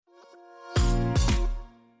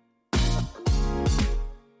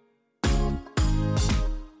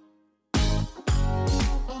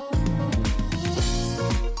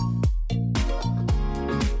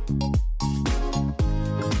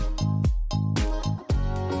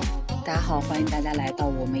大家好，欢迎大家来到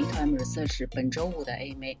我们E2M Research 本周五的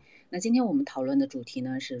AMA。那今天我们讨论的主题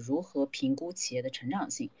呢是如何评估企业的成长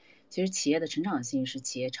性。其实企业的成长性是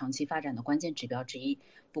企业长期发展的关键指标之一，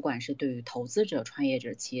不管是对于投资者、创业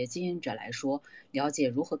者、企业经营者来说，了解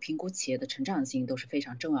如何评估企业的成长性都是非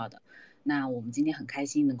常重要的。那我们今天很开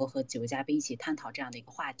心能够和几位嘉宾一起探讨这样的一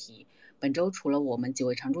个话题。本周除了我们几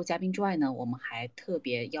位常驻嘉宾之外呢，我们还特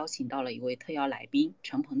别邀请到了一位特邀来宾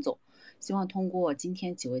陈鹏总。希望通过今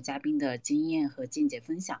天几位嘉宾的经验和见解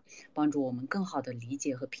分享，帮助我们更好的理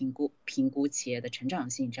解和评估企业的成长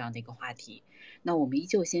性这样的一个话题。那我们依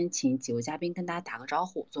旧先请几位嘉宾跟大家打个招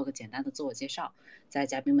呼，做个简单的自我介绍。在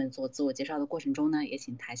嘉宾们做自我介绍的过程中呢，也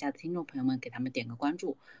请台下的听众朋友们给他们点个关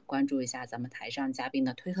注，关注一下咱们台上嘉宾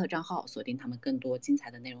的推特账号，锁定他们更多精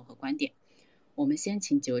彩的内容和观点。我们先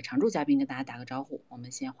请几位常驻嘉宾跟大家打个招呼。我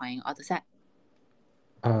们先欢迎奥德赛。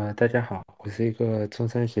大家好，我是一个终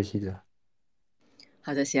身学习者。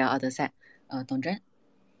好的，谢谢奥德赛。董真。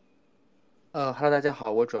Hello，大家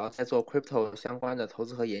好，我主要在做 crypto 相关的投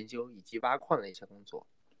资和研究，以及挖矿的一些工作。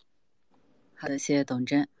好的，谢谢董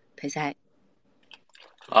真。裴赛。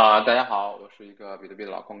大家好，我是一个比特币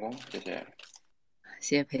的老矿工，谢谢。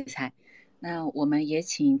谢谢裴赛。那我们也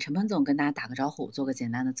请陈鹏总跟大家打个招呼，做个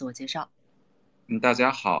简单的自我介绍。大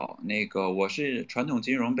家好，我是传统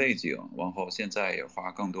金融背景，然后现在也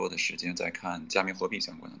花更多的时间在看加密货币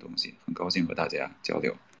相关的东西，很高兴和大家交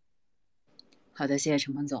流。好的，谢谢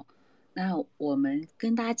陈鹏总。那我们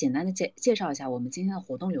跟大家简单的介绍一下我们今天的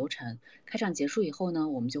活动流程。开场结束以后呢，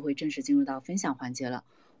我们就会正式进入到分享环节了。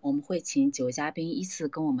我们会请几位嘉宾依次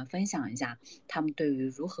跟我们分享一下他们对于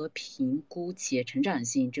如何评估企业成长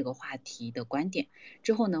性这个话题的观点。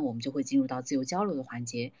之后呢，我们就会进入到自由交流的环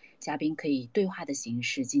节，嘉宾可以对话的形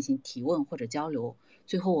式进行提问或者交流。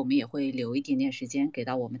最后我们也会留一点点时间给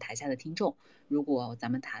到我们台下的听众，如果咱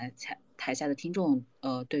们台下的听众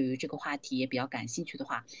对于这个话题也比较感兴趣的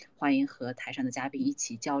话，欢迎和台上的嘉宾一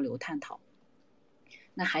起交流探讨。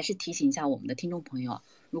那还是提醒一下我们的听众朋友，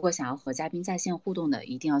如果想要和嘉宾在线互动的，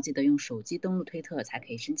一定要记得用手机登录推特才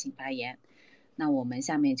可以申请发言。那我们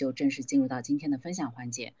下面就正式进入到今天的分享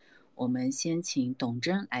环节。我们先请董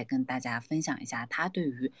真来跟大家分享一下他对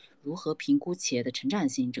于如何评估企业的成长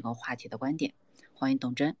性这个话题的观点。欢迎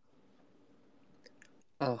董真。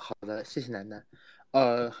好的，谢谢楠楠。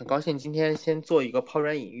很高兴今天先做一个抛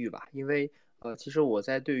砖引玉吧，因为其实我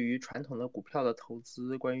在对于传统的股票的投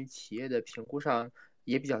资，关于企业的评估上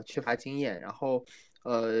也比较缺乏经验，然后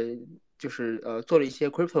做了一些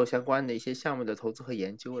crypto 相关的一些项目的投资和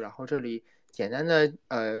研究，然后这里简单的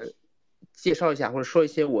介绍一下或者说一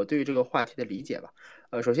些我对于这个话题的理解吧。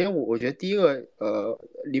首先我觉得第一个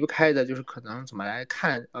离不开的就是可能怎么来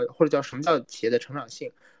看或者叫什么叫企业的成长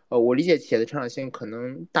性。我理解企业的成长性可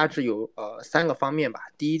能大致有3个方面吧。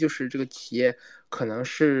第一就是这个企业可能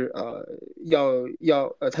是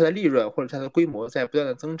它的利润或者它的规模在不断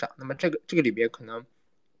的增长，那么这个里边可能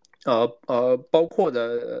包括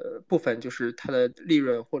的部分就是它的利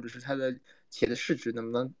润或者是它的企业的市值能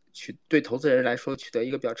不能对投资人来说取得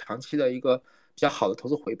一个比较长期的一个比较好的投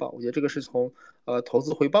资回报。我觉得这个是从投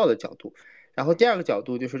资回报的角度。然后第二个角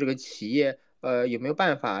度就是这个企业有没有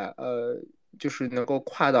办法就是能够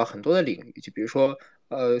跨到很多的领域，就比如说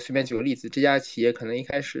随便举个例子，这家企业可能一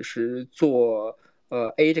开始是做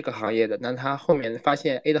A 这个行业的，那它后面发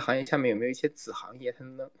现 A 的行业下面有没有一些子行业，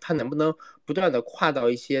它能不能不断的跨到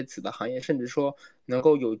一些子的行业，甚至说能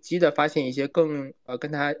够有机的发现一些更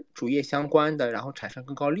跟它主业相关的，然后产生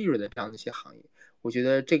更高利润的这样的一些行业。我觉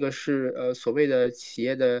得这个是所谓的企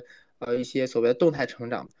业的一些所谓的动态成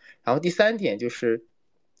长。然后第三点就是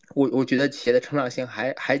我觉得企业的成长性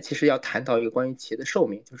还其实要谈到一个关于企业的寿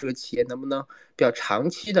命，就是这个企业能不能比较长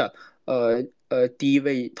期的第一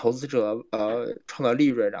为投资者创造利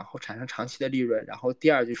润，然后产生长期的利润，然后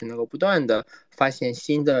第二就是能够不断的发现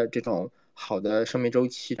新的这种好的生命周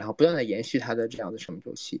期，然后不断的延续它的这样的生命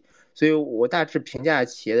周期。所以我大致评价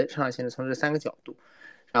企业的成长性是从这3个角度。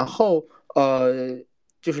然后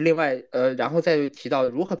就是另外然后再提到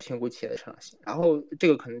如何评估企业的成长性，然后这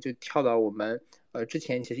个可能就跳到我们之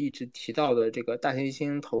前其实一直提到的这个大猩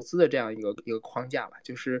猩投资的这样一个框架吧。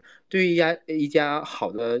就是对于一家好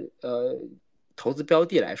的投资标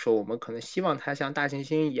的来说，我们可能希望它像大猩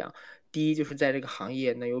猩一样，第一就是在这个行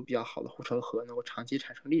业能有比较好的护城河，能够长期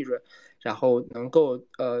产生利润，然后能够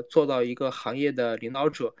做到一个行业的领导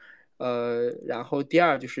者。然后第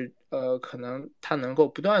二就是可能它能够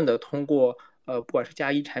不断的通过不管是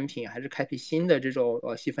加一产品还是开辟新的这种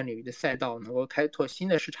细分领域的赛道，能够开拓新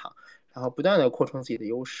的市场，然后不断的扩充自己的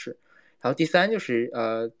优势。然后第三就是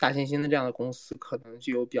大猩猩的这样的公司可能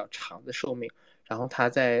具有比较长的寿命，然后它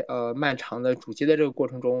在漫长的主机的这个过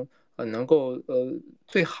程中能够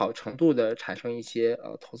最好程度的产生一些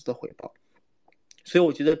投资的回报。所以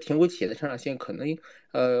我觉得评估企业的成长性可能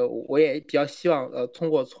我也比较希望通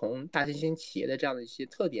过从大新兴企业的这样的一些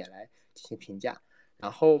特点来进行评价。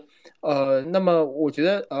然后那么我觉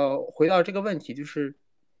得回到这个问题，就是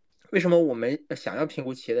为什么我们想要评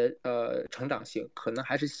估企业的成长性，可能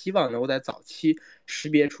还是希望能够在早期识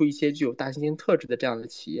别出一些具有大新兴特质的这样的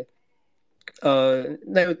企业。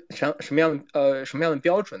那有什么样的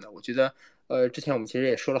标准呢？我觉得之前我们其实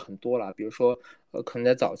也说了很多了，比如说可能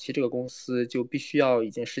在早期这个公司就必须要已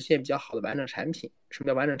经实现比较好的完整产品。什么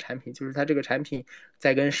叫完整产品？就是它这个产品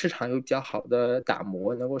在跟市场有比较好的打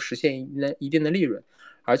磨，能够实现一定的利润，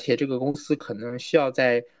而且这个公司可能需要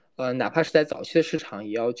在哪怕是在早期的市场，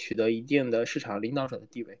也要取得一定的市场领导者的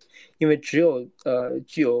地位，因为只有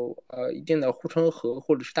具有一定的护城河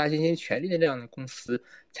或者是大新兴权利的这样的公司，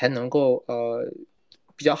才能够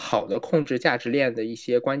比较好的控制价值链的一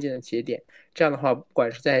些关键的节点。这样的话，不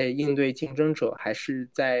管是在应对竞争者，还是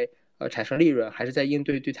在产生利润，还是在应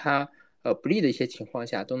对对它不利的一些情况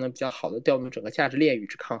下，都能比较好的调动整个价值链与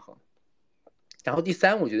之抗衡。然后第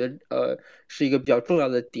三，我觉得是一个比较重要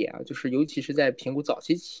的点啊，就是尤其是在评估早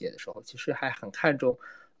期企业的时候，其实还很看重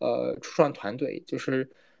初创团队。就是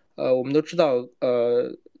我们都知道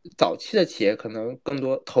早期的企业可能更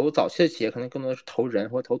多早期的企业可能更多的是投人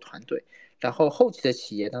或投团队，然后后期的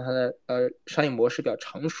企业当它的商业模式比较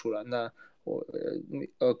成熟了，那我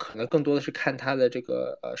可能更多的是看它的这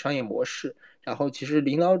个商业模式，然后其实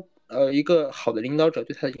一个好的领导者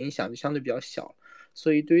对它的影响就相对比较小。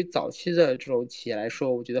所以对于早期的这种企业来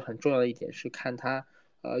说，我觉得很重要的一点是看它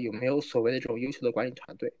有没有所谓的这种优秀的管理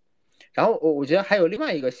团队。然后我觉得还有另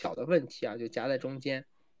外一个小的问题啊，就夹在中间，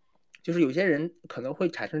就是有些人可能会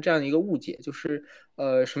产生这样的一个误解，就是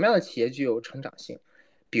什么样的企业具有成长性？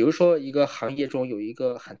比如说一个行业中有一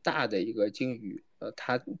个很大的一个鲸鱼，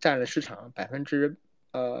它占了市场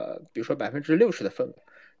比如说60%的份额，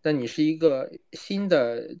那你是一个新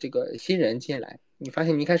的这个新人进来，你发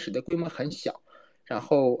现你一开始的规模很小。然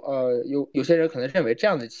后有些人可能认为这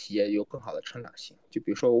样的企业有更好的成长性，就比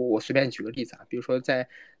如说我随便举个例子啊，比如说在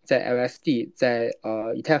LSD 在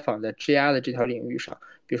以太坊的质押的这条领域上，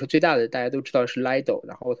比如说最大的大家都知道是 Lido，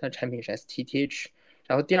 然后它的产品是 STTH，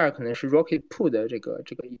 然后第二可能是 Rocket Pool 的这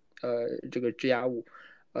个质押物，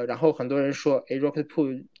然后很多人说，Rocket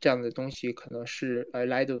Pool 这样的东西可能是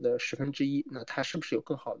Lido 的1/10，那它是不是有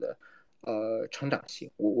更好的成长性？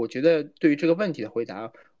我觉得对于这个问题的回答。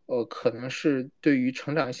可能是对于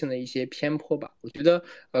成长性的一些偏颇吧。我觉得，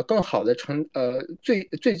更好的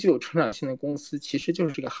最具有成长性的公司，其实就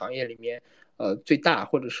是这个行业里面，最大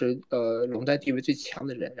或者是垄断地位最强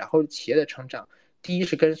的人。然后企业的成长，第一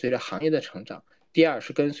是跟随着行业的成长，第二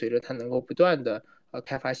是跟随着它能够不断的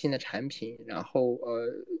开发新的产品，然后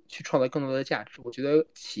去创造更多的价值。我觉得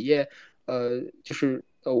企业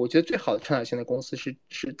我觉得最好的成长性的公司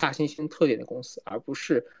是大猩猩特点的公司，而不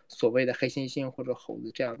是所谓的黑猩猩或者猴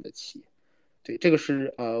子这样的企业。对，这个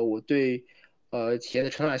是我对企业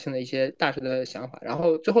的成长性的一些大致的想法。然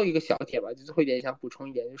后最后一个小点吧，就最后一点想补充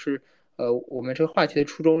一点，就是我们这个话题的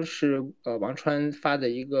初衷是王川发的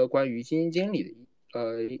一个关于基金经理的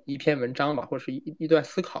一篇文章吧，或者是一段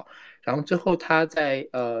思考。然后最后他在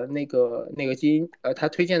那个基金他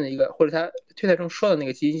推荐的一个或者他推特中说的那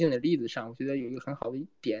个基金经理的例子上，我觉得有一个很好的一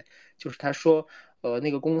点，就是他说那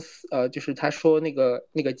个公司就是他说那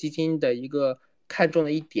个基金的一个看重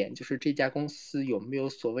的一点就是这家公司有没有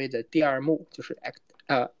所谓的第二幕，就是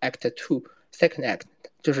Act Two Second Act，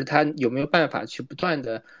 就是他有没有办法去不断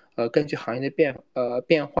的根据行业的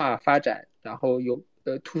变化发展，然后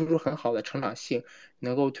突出很好的成长性，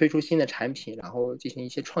能够推出新的产品，然后进行一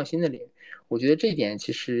些创新的领域。我觉得这一点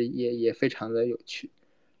其实也非常的有趣。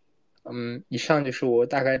以上就是我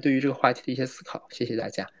大概对于这个话题的一些思考，谢谢大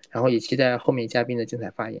家，然后也期待后面嘉宾的精彩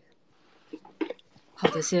发言。好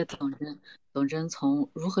的，谢谢董真。董真从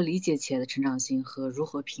如何理解企业的成长性和如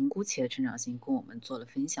何评估企业的成长性跟我们做了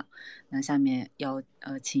分享。那下面要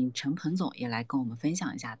请陈鹏总也来跟我们分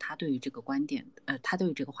享一下他对于这个观点，他对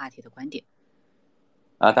于这个话题的观点。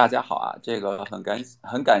大家好啊，这个很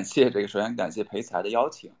感谢这个，首先感谢裴才的邀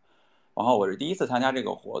请，然后我是第一次参加这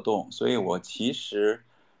个活动，所以我其实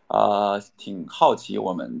挺好奇，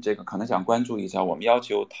我们这个可能想关注一下，我们要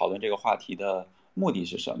求讨论这个话题的目的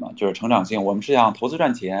是什么？就是成长性，我们是想投资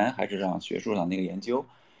赚钱，还是让学术上那个研究？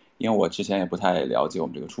因为我之前也不太了解我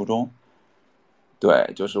们这个初衷。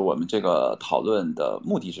对，就是我们这个讨论的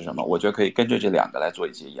目的是什么？我觉得可以根据这两个来做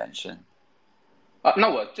一些延伸。那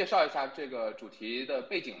我介绍一下这个主题的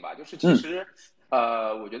背景吧。就是其实，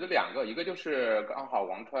我觉得两个，一个就是刚好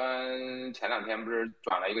王川前2天不是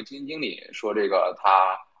转了一个基金经理，说这个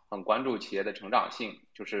他很关注企业的成长性，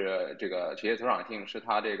就是这个企业成长性是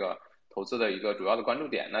它这个投资的一个主要的关注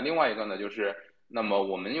点。那另外一个呢，就是那么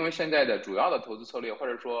我们因为现在的主要的投资策略，或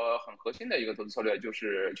者说很核心的一个投资策略，就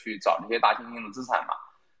是去找这些大新兴的资产嘛。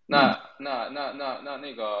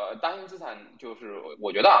那个大型资产，就是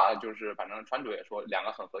我觉得啊，就是反正川主也说，两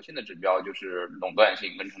个很核心的指标就是垄断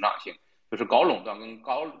性跟成长性，就是高垄断跟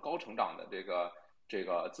高成长的这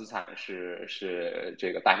个资产是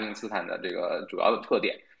这个大型资产的这个主要的特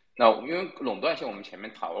点。那因为垄断性我们前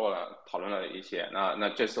面讨论了一些，那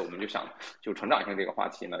这次我们就想就成长性这个话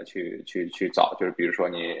题呢去找，就是比如说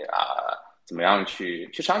你怎么样去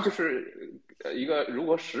实际上就是一个如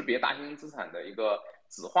何识别大型资产的一个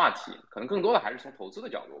子话题，可能更多的还是从投资的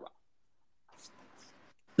角度吧。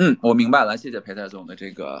我明白了，谢谢裴泰总的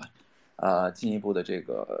这个进一步的这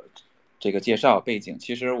个介绍背景。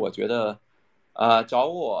其实我觉得找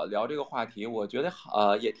我聊这个话题，我觉得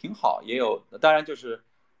也挺好，也有当然就是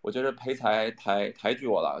我觉得裴才抬举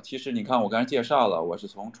我了。其实你看我刚才介绍了，我是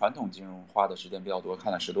从传统金融花的时间比较多，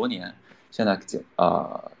看了10多年，现在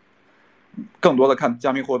更多的看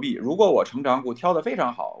加密货币。如果我成长股挑得非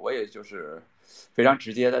常好，我也就是非常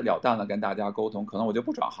直截的了当的跟大家沟通，可能我就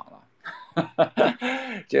不转行了。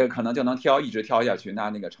这个可能就能一直挑下去，那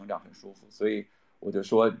个成长很舒服。所以我就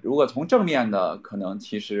说，如果从正面的，可能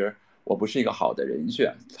其实我不是一个好的人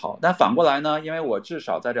选。好，但反过来呢，因为我至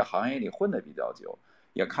少在这行业里混得比较久，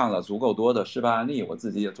也看了足够多的失败案例，我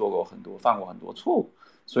自己也做过很多，犯过很多错误，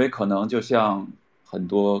所以可能就像很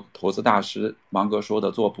多投资大师芒格说的，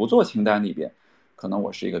不做清单里边，可能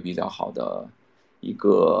我是一个比较好的一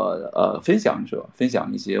个分享者，分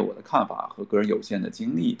享一些我的看法和个人有限的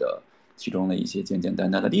经历的其中的一些简简单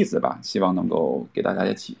单的例子吧，希望能够给大家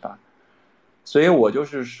的启发。所以我就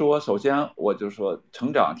是说，首先我就说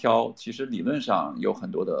成长挑其实理论上有很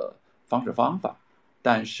多的方式方法，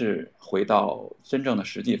但是回到真正的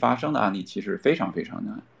实际发生的案例，其实非常非常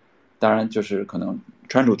难。当然就是可能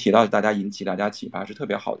川主提到引起大家启发是特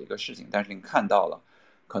别好的一个事情，但是你看到了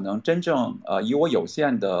可能真正以我有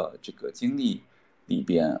限的这个经历里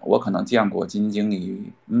边，我可能见过基金经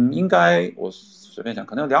理应该我随便想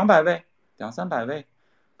可能有200位200-300位，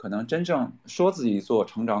可能真正说自己做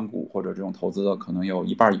成长股或者这种投资的可能有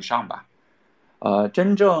1半以上吧。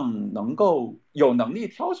真正能够有能力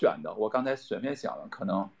挑选的，我刚才随便想了，可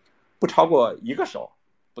能不超过1个手，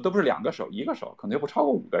都不是2个手，1个手，可能就不超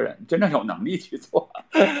过5个人，真正有能力去做。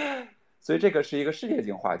所以这个是一个世界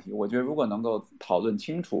性话题，我觉得如果能够讨论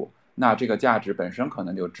清楚，那这个价值本身可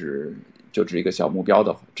能就值一个小目标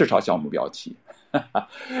的，至少小目标期。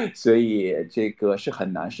所以这个是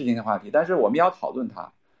很难事情的话题，但是我们要讨论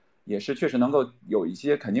它，也是确实能够有一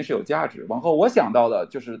些肯定是有价值。往后我想到的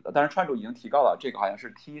就是，当然川主已经提高了，这个好像是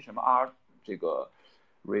T 什么 R 这个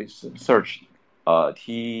research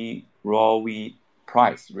T Rowe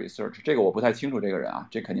Price Research， 这个我不太清楚这个人啊，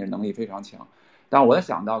这肯定是能力非常强。但我在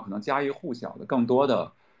想到可能家喻户晓的更多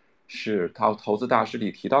的是他投资大师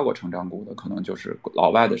里提到过成长股的，可能就是老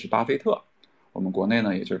外的是巴菲特，我们国内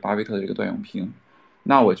呢也就是巴菲特的这个段永平。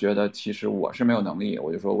那我觉得其实我是没有能力，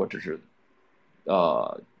我就说我只是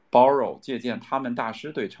借鉴他们大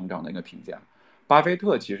师对成长的一个评价。巴菲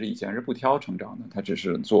特其实以前是不挑成长的，他只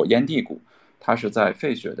是做烟蒂股，他是在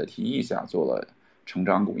费雪的提议下做了成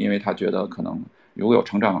长股，因为他觉得可能如果有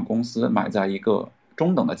成长的公司买在一个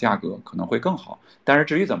中等的价格可能会更好。但是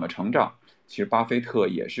至于怎么成长，其实巴菲特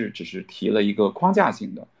也是只是提了一个框架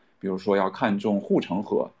性的，比如说要看重护城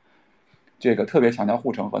河，这个特别强调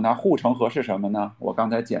护城河。那护城河是什么呢？我刚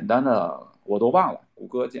才简单的我都忘了，谷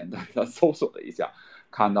歌简单的搜索了一下，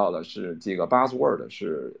看到的是这个 buzzword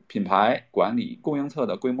是品牌管理、供应侧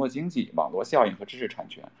的规模经济、网络效应和知识产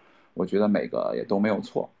权。我觉得每个也都没有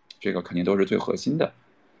错，这个肯定都是最核心的。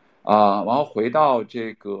然后回到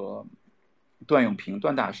这个段永平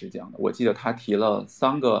段大师讲的，我记得他提了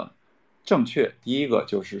3个正确。第一个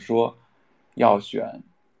就是说要选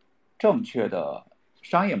正确的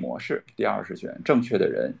商业模式，第2是选正确的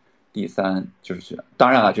人，第3就是选，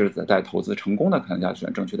当然了，就是在投资成功的可能要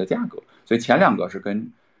选正确的价格。所以前2个是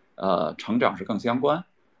跟成长是更相关。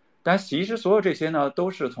但其实所有这些呢，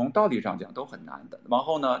都是从道理上讲都很难的。然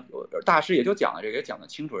后呢，大师也就讲了这个，也讲得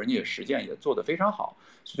清楚，人家也实践也做得非常好，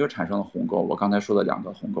所以就产生了鸿沟。我刚才说的2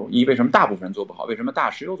个鸿沟，为什么大部分人做不好，为什么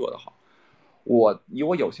大师又做得好？以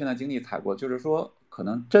我有限的经历踩过，就是说可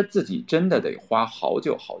能自己真的得花好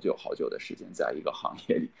久的时间，在一个行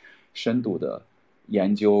业里深度的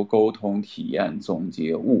研究、沟通、体验、总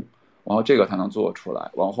结、悟，然后这个才能做出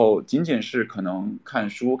来。然后仅仅是可能看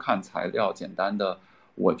书、看材料，简单的，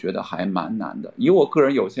我觉得还蛮难的。以我个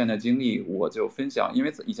人有限的经历，我就分享，因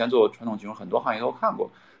为以前做传统金融，很多行业都看过，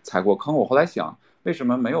踩过坑。我后来想，为什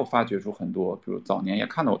么没有发掘出很多？比如早年也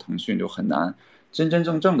看到腾讯就很难真真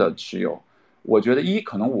正正的持有。我觉得一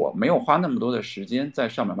可能我没有花那么多的时间在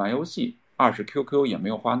上面玩游戏，二是 QQ 也没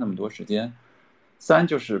有花那么多时间，三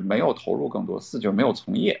就是没有投入更多，四就是没有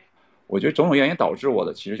从业。我觉得种种原因导致我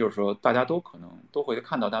的，其实就是说大家都可能都会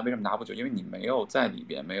看到，但为什么拿不久？因为你没有在里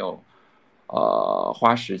边，没有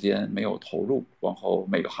花时间，没有投入。然后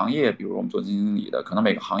每个行业，比如我们做基金经理的，可能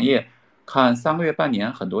每个行业看3个月、半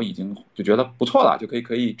年，很多已经就觉得不错了，就可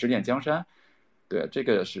以指点江山。对，这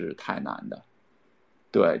个是太难的。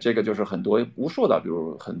对，这个就是很多无数的，比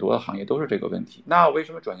如很多行业都是这个问题。那为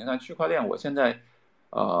什么转型到区块链？我现在，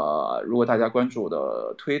如果大家关注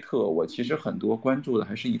的推特，我其实很多关注的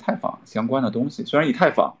还是以太坊相关的东西。虽然以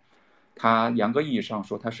太坊，它严格意义上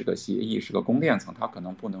说它是个协议，是个公链层，它可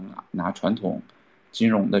能不能拿传统金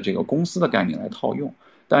融的这个公司的概念来套用。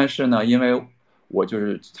但是呢，因为我就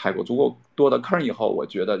是踩过足够多的坑以后，我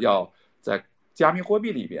觉得要在加密货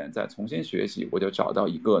币里边再重新学习，我就找到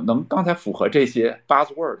一个能刚才符合这些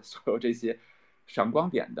buzzword 所有这些闪光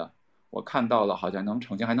点的，我看到了好像能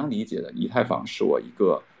澄清还能理解的以太坊是我一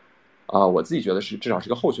个我自己觉得是至少是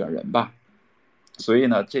个候选人吧。所以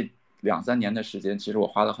呢，这2、3年的时间，其实我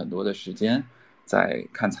花了很多的时间在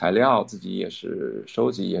看材料，自己也是收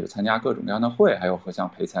集，也是参加各种各样的会，还有和像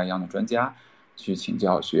培才一样的专家去请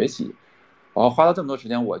教学习。然后花了这么多时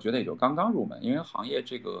间，我觉得也就刚刚入门，因为行业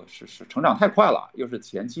这个是成长太快了，又是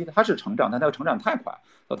前期它是成长，但它又成长太快，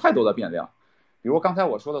有太多的变量。比如刚才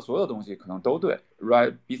我说的所有东西可能都对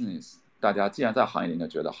 ，right business， 大家既然在行业里面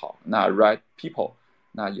觉得好，那 right people，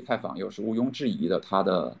 那以太坊又是毋庸置疑的，它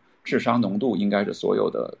的智商浓度应该是所有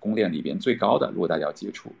的公链里边最高的，如果大家要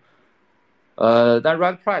接触。但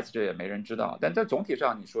right price 这也没人知道，但在总体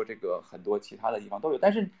上你说这个很多其他的地方都有，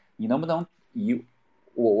但是你能不能以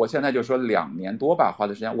我现在就说2年多吧花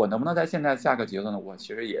的时间，我能不能在现在下个结论呢？我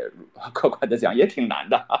其实也客观的讲也挺难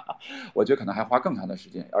的，我觉得可能还花更长的时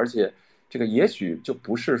间，而且这个也许就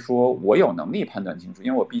不是说我有能力判断清楚，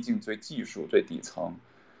因为我毕竟最技术最底层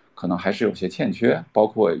可能还是有些欠缺，包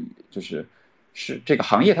括就是这个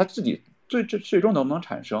行业它自己最终能不能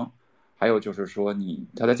产生，还有就是说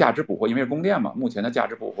它的价值捕获，因为是供电嘛，目前的价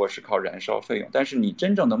值捕获是靠燃烧费用，但是你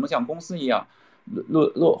真正能不能像公司一样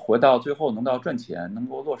回到最后能到赚钱，能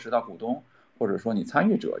够落实到股东，或者说你参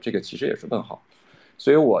与者，这个其实也是问号。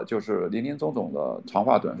所以我就是林林总总的长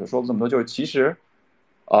话短说了这么多，就是其实，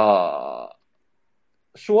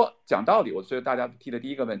说讲道理，我觉得大家提的第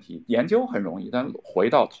一个问题，研究很容易，但回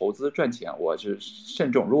到投资赚钱，我是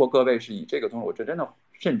慎重。如果各位是以这个东西，我真的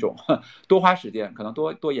慎重，多花时间，可能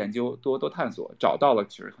多研究，多探索，找到了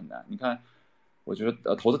其实很难。你看，我觉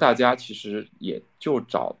得投资大家其实也就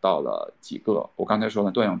找到了几个。我刚才说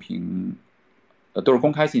了，段永平，都是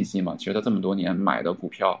公开信息嘛。其实他这么多年买的股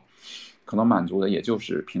票，可能满足的也就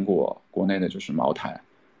是苹果国内的就是茅台，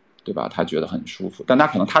对吧？他觉得很舒服，但他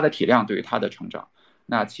可能他的体量对于他的成长。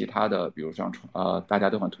那其他的，比如像大家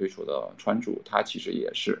都很推崇的川主，它其实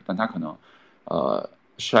也是，但它可能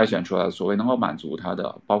筛选出来的所谓能够满足它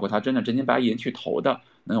的，包括它真的真金白银去投的，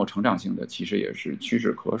能有成长性的，其实也是屈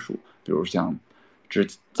指可数。比如像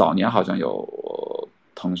早年好像有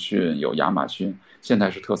腾讯，有亚马逊，现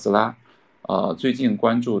在是特斯拉，最近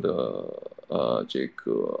关注的这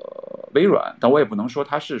个微软，但我也不能说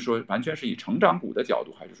它是说完全是以成长股的角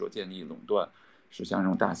度，还是说建立垄断。是像这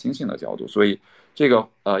种大猩猩的角度，所以这个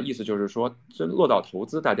意思就是说，真落到投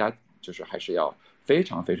资，大家就是还是要非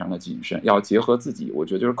常非常的谨慎，要结合自己，我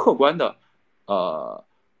觉得就是客观的，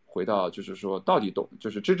回到就是说到底就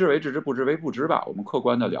是知之为知之，不知为不知吧。我们客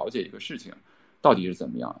观的了解一个事情到底是怎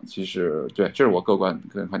么样。其实对，这是我个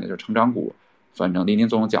人观点，就是成长股，反正林林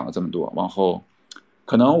总总讲了这么多，往后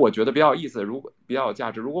可能我觉得比较有意思，如果比较有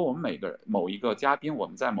价值，如果我们某一个嘉宾，我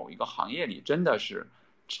们在某一个行业里真的是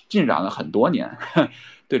浸染了很多年，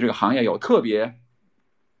对这个行业有特别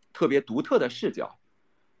独特的视角，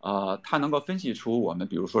他能够分析出我们，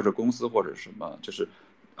比如说是公司或者什么，就是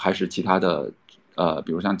还是其他的，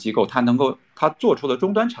比如像机构，他做出的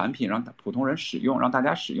终端产品让普通人使用，让大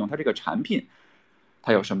家使用，它这个产品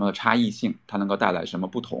它有什么差异性，它能够带来什么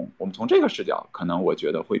不同？我们从这个视角，可能我觉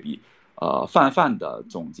得会比泛的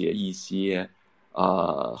总结一些。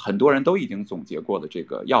很多人都已经总结过的这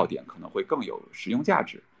个要点可能会更有实用价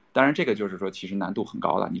值。当然，这个就是说，其实难度很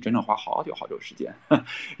高了，你真正花好久时间，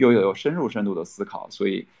又有深度的思考，所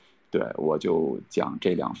以，对我就讲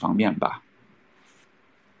这2方面吧。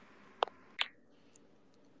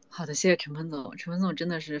好的，谢谢陈鹏总。陈鹏总真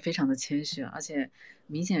的是非常的谦虚，而且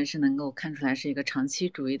明显是能够看出来是一个长期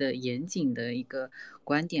主义的严谨的一个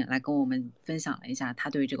观点，来跟我们分享了一下他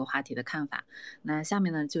对于这个话题的看法。那下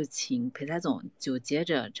面呢，就请裴才总就接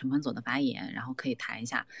着陈鹏总的发言，然后可以谈一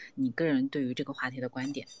下你个人对于这个话题的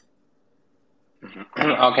观点。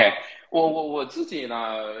OK，我自己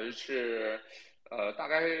呢是大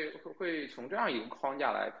概会从这样一个框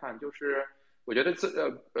架来看，就是我觉得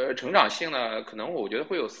成长性呢，可能我觉得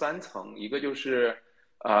会有3层，一个就是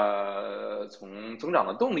从增长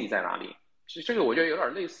的动力在哪里，这个我觉得有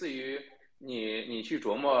点类似于你去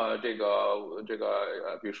琢磨这个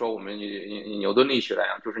比如说我们以牛顿力学来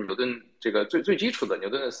讲，就是牛顿这个最基础的牛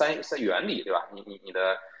顿的三原理，对吧？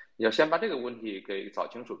你要先把这个问题给搞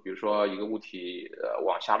清楚。比如说一个物体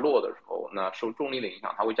往下落的时候，那受重力的影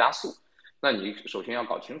响它会加速，那你首先要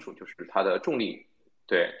搞清楚就是它的重力，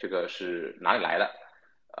对，这个是哪里来的，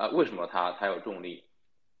为什么它有重力。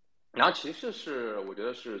然后其次是我觉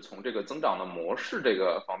得是从这个增长的模式这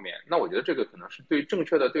个方面，那我觉得这个可能是正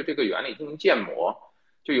确的对这个原理进行建模，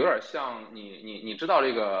就有点像你知道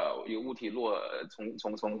这个一个物体从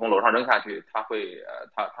楼上扔下去，它会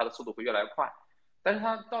它的速度会越来越快，但是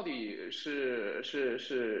它到底是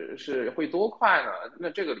会多快呢？那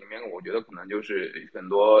这个里面我觉得可能就是很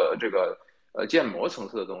多这个建模层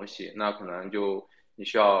次的东西，那可能就你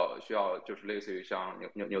需要就是类似于像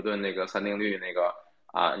牛顿那个三定律那个。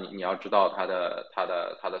你要知道它的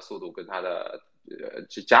速度跟它的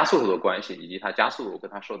加速度的关系，以及它加速度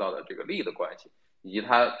跟它受到的这个力的关系，以及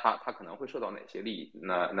它可能会受到哪些力，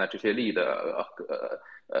那这些力的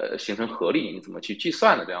形成合力，你怎么去计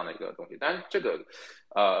算的这样的一个东西。但是这个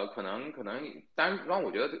可能，当然让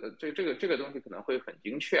我觉得这个东西可能会很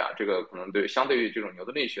精确啊，这个可能相对于这种牛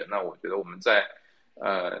顿力学，那我觉得我们在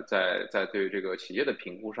对于这个企业的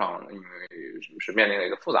评估上，因为是面临了一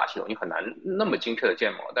个复杂系统，你很难那么精确的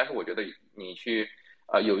建模。但是我觉得你去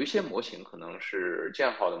有一些模型可能是建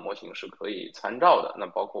好的模型是可以参照的。那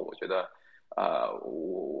包括我觉得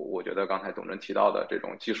我觉得刚才董真提到的这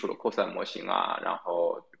种技术的扩散模型啊，然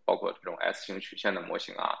后包括这种 S 型曲线的模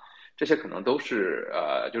型啊，这些可能都是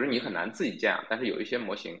就是你很难自己建，但是有一些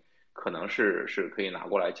模型可能是可以拿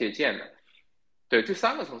过来借鉴的。对，第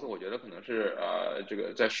3个层次，我觉得可能是这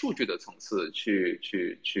个在数据的层次其实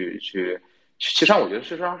上我觉得事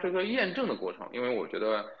实上是一个验证的过程，因为我觉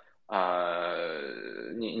得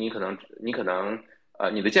你可能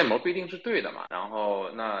你的建模不一定是对的嘛，然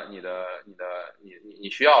后那你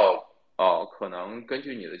需要可能根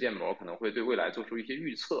据你的建模可能会对未来做出一些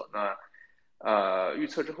预测，那预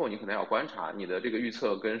测之后你可能要观察你的这个预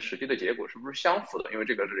测跟实际的结果是不是相符的，因为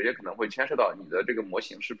这个也可能会牵涉到你的这个模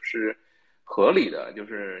型是不是合理的，就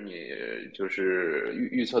是你就是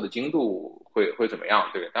预测的精度会怎么样，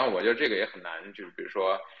对。但是我觉得这个也很难，就是比如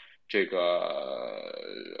说这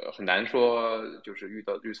个很难说就是预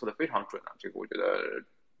测的非常准啊，这个我觉得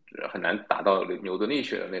很难达到牛顿力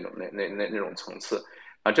学的那种层次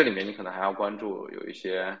啊。这里面你可能还要关注有一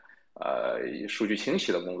些数据清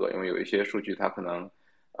洗的工作，因为有一些数据它可能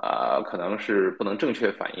是不能正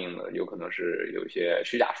确反映的，有可能是有一些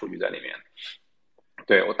虚假数据在里面。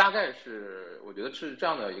对，我大概是我觉得是这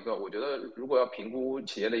样的一个，我觉得如果要评估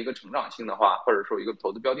企业的一个成长性的话，或者说一个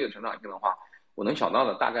投资标的的成长性的话，我能想到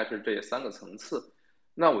的大概是这3个层次。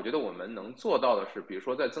那我觉得我们能做到的是，比如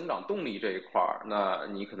说在增长动力这一块儿，那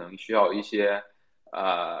你可能需要一些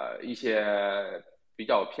比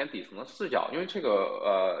较偏底层的视角，因为这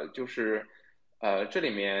个就是这里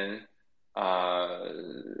面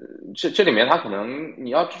这里面它可能你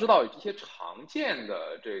要知道一些常见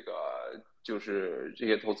的这个就是这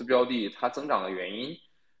些投资标的它增长的原因，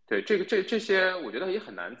对这些我觉得也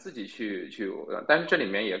很难自己去，但是这里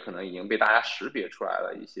面也可能已经被大家识别出来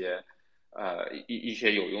了一些一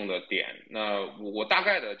些有用的点。那我大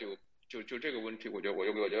概的就这个问题，我觉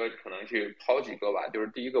得可能去抛几个吧。就是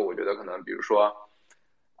第一个，我觉得可能比如说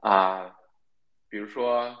就是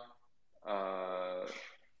说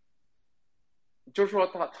就是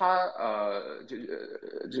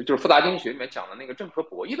复杂经济学里面讲的那个正和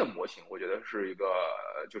博弈的模型，我觉得是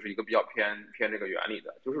就是一个比较偏这个原理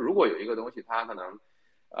的。就是如果有一个东西它可能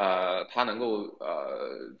它能够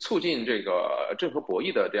促进这个正和博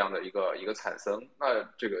弈的这样的一个产生，那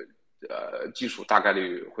这个技术大概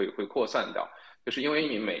率会扩散掉，就是因为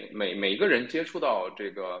你每一个人接触到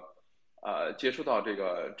这个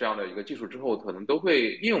这样的一个技术之后，可能都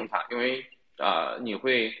会应用它，因为你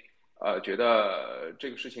会觉得这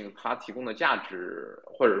个事情它提供的价值，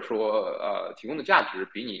或者说提供的价值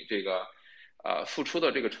比你这个付出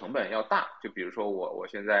的这个成本要大。就比如说我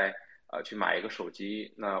现在去买一个手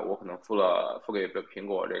机，那我可能付给苹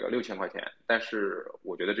果这个6000块钱，但是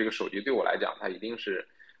我觉得这个手机对我来讲，它一定是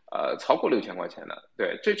超过6000块钱的。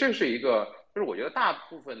对，这是一个，就是我觉得大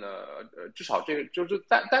部分的至少这个就是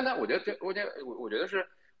但我觉得是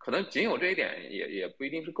可能仅有这一点也不一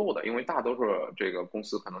定是够的，因为大多数这个公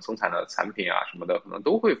司可能生产的产品啊什么的可能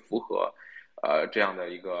都会符合这样的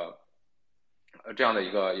一个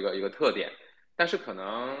特点，但是可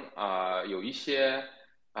能有一些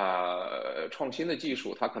创新的技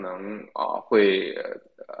术，它可能会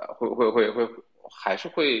还是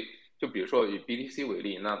会，就比如说以 BTC 为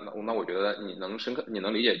例，那我觉得你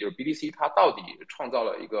能理解，就是 BTC 它到底创造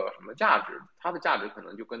了一个什么价值？它的价值可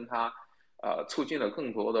能就跟它促进了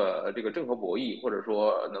更多的这个正和博弈，或者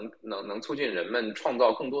说能促进人们创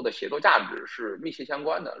造更多的协作价值是密切相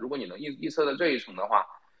关的。如果你能预测到这一层的话，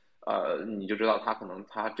你就知道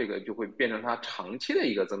它这个就会变成它长期的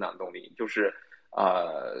一个增长动力，就是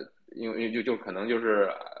因为就可能就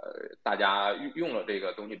是大家用了这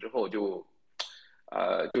个东西之后就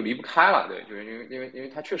离不开了，对，就是因为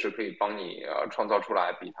它确实可以帮你创造出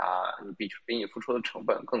来比你付出的成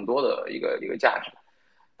本更多的一个价值。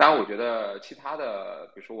当然，我觉得其他的，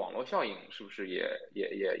比如说网络效应，是不是也？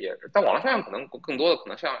但网络效应可能更多的可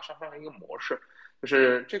能像一个模式，就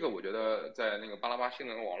是这个我觉得在那个巴拉巴性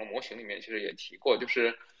能网络模型里面其实也提过，就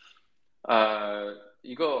是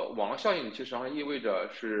一个网络效应其实上意味着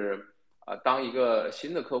是当一个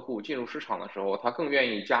新的客户进入市场的时候，他更愿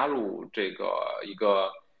意加入这个一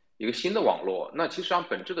个新的网络。那其实上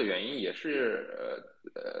本质的原因也是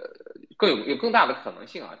有更大的可能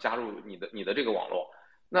性加入你的这个网络。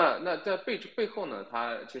那在背后呢，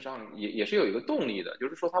它其实上也是有一个动力的，就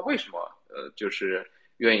是说他为什么就是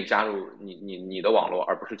愿意加入你的网络，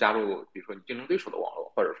而不是加入比如说你竞争对手的网络，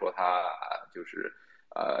或者说他就是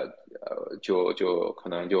就可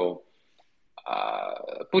能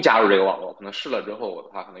不加入这个网络，可能试了之后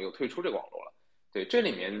他可能又退出这个网络了。对，这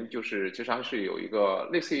里面就是其实上是有一个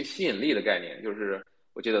类似于吸引力的概念，就是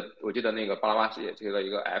我记得那个巴拉巴也提了一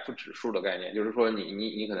个 F 指数的概念，就是说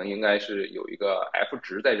你可能应该是有一个 F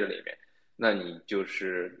值在这里面，那你就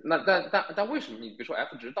是但为什么你比如说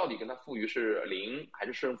F 值到底跟它赋予是0还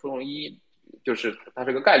是负乘1，就是它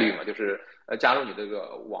这个概率嘛，就是加入你这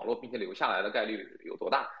个网络并且留下来的概率有多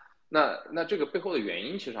大？那这个背后的原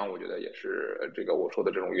因，其实上我觉得也是这个我说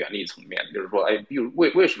的这种原理层面，就是说，比如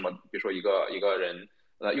为什么，比如说一个人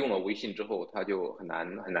用了微信之后，他就很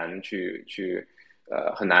难去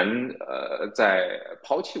很难再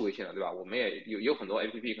抛弃微信了，对吧？我们也有很多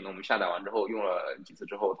APP， 可能我们下载完之后用了几次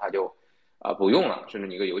之后，它就不用了，甚至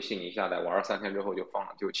你一个游戏你下载玩2-3天之后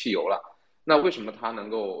就弃游了。那为什么它能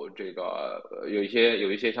够这个有一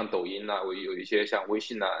些像抖音有一些像微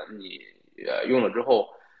信你用了之后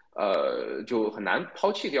就很难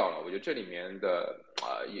抛弃掉了？我觉得这里面的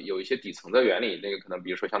有一些底层的原理，那个可能比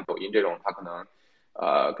如说像抖音这种，它可能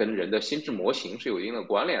跟人的心智模型是有一定的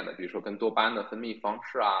关联的，比如说跟多巴胺的分泌方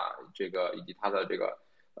式这个以及它的这个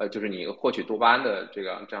就是你获取多巴胺的这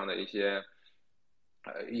样的一些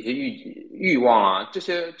欲望这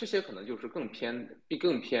些可能就是更偏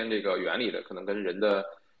这个原理的，可能跟人的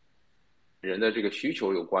这个需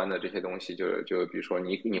求有关的这些东西，就比如说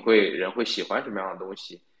人会喜欢什么样的东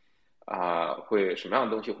西会什么样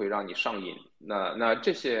的东西会让你上瘾？那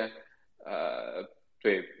这些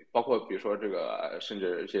对，包括比如说这个甚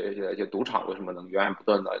至一些赌场为什么能源源不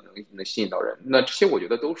断的能吸引到人？那这些我觉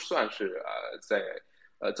得都算是在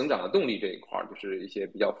增长的动力这一块，就是一些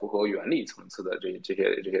比较符合原理层次的这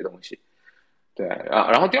些东西。对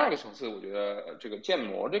然后第二个层次，我觉得这个建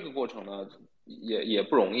模这个过程呢也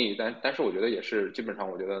不容易，但是我觉得也是基本上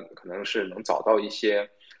我觉得可能是能找到一些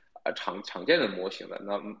常见的模型的。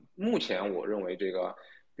那目前我认为这个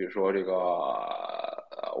比如说这个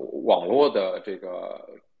网络的这个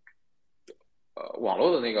网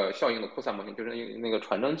络的那个效应的扩散模型，就是那个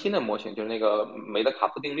传真机的模型，就是那个梅德卡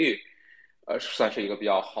夫定律算是一个比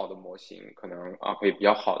较好的模型，可能可以比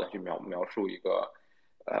较好的去描述一个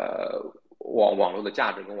网络的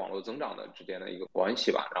价值跟网络增长的之间的一个关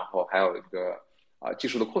系吧。然后还有一个技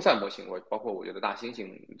术的扩散模型，包括我觉得大猩猩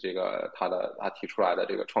这个他提出来的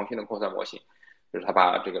这个创新的扩散模型，就是他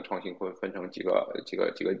把这个创新会分成几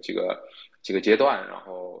个阶段，然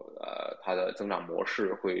后它的增长模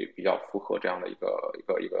式会比较符合这样的一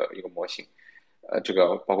个模型。这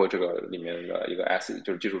个包括这个里面的一个 S，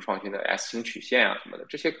 就是技术创新的 S 型曲线什么的，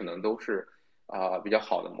这些可能都是比较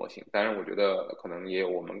好的模型。当然，我觉得可能也有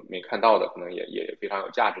我们没看到的，可能也非常有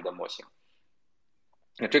价值的模型。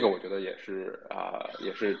那这个我觉得也是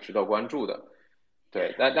值得关注的。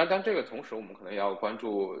对，但这个同时我们可能也要关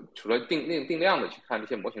注，除了定量的去看这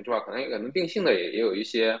些模型之外，可能定性的也有一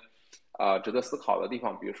些值得思考的地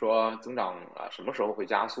方，比如说增长什么时候会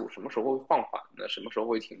加速，什么时候会放缓，那什么时候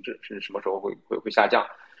会停滞，甚至什么时候会下降。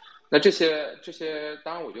那这些，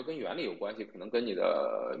当然我觉得跟原理有关系，可能跟你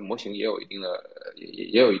的模型也有一定的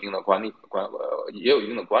也有一定的也有一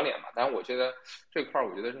定的关联吧。当然，我觉得这块儿，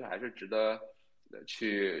我觉得是还是值得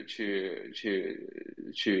去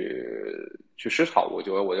思考。我觉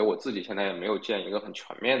得我自己现在也没有建一个很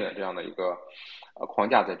全面的这样的一个框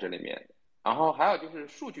架在这里面。然后还有就是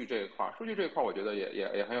数据这一块儿，数据这一块儿我觉得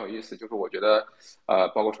也很有意思，就是我觉得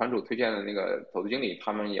包括船主推荐的那个投资经理，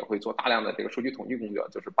他们也会做大量的这个数据统计工作，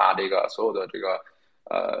就是把这个所有的这个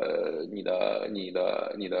你的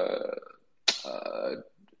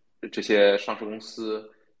这些上市公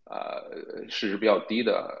司市值比较低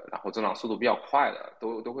的，然后增长速度比较快的，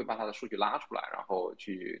都会把它的数据拉出来，然后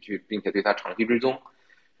并且对它长期追踪。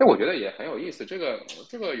那我觉得也很有意思，这个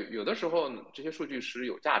有的时候这些数据是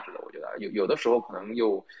有价值的，我觉得有的时候可能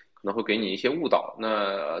会给你一些误导。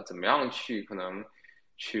那怎么样去可能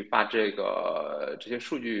去把这些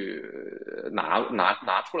数据拿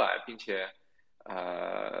出来，并且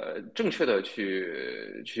正确的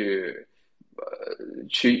去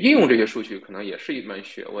应用这些数据，可能也是一门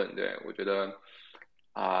学问。对，我觉得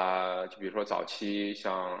就比如说早期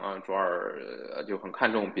像卓尔就很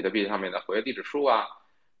看重比特币上面的活跃地址数啊。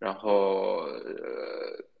然后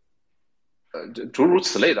诸如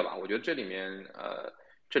此类的吧。我觉得这里面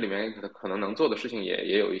可能能做的事情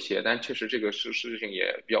也有一些，但确实这个事情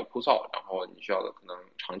也比较枯燥，然后你需要的可能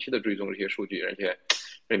长期的追踪这些数据，而且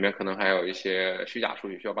这里面可能还有一些虚假数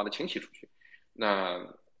据需要把它清洗出去。那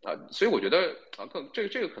所以我觉得这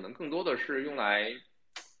个可能更多的是用来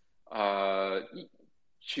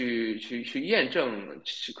去验证，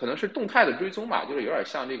可能是动态的追踪吧，就是有点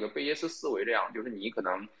像这个贝叶斯思维这样，就是你可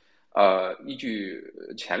能依据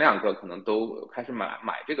前两个可能都开始买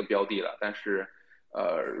这个标的了，但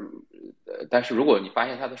是如果你发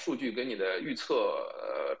现它的数据跟你的预测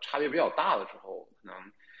差别比较大的时候，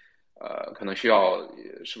可能需要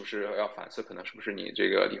是不是要反思，可能是不是你这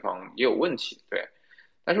个地方也有问题，对。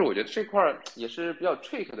但是我觉得这块也是比较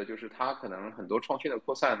trick 的，就是它可能很多创新的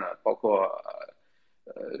扩散呢，包括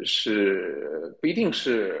是不一定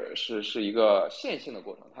是一个线性的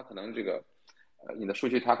过程，它可能这个你的数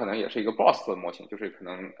据它可能也是一个 boss 的模型，就是可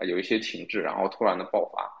能有一些停滞，然后突然的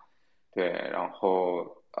爆发，对，然后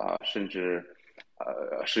甚至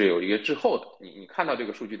是有一个滞后的，你看到这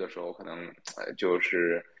个数据的时候，可能就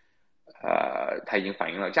是它已经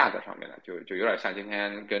反映了价格上面了，就有点像今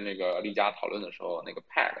天跟那个利佳讨论的时候那个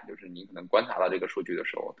pad，就是你可能观察到这个数据的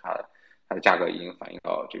时候，它的价格已经反映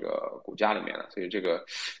到这个股价里面了，所以这个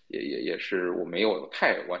也是我没有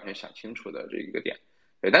太完全想清楚的这一个点。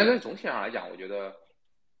对，但是总体上来讲，我觉得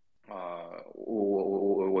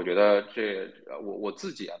我觉得我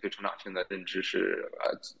自己对成长性的认知是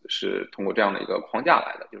通过这样的一个框架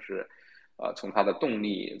来的，就是从它的动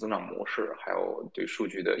力增长模式，还有对数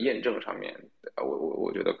据的验证上面，我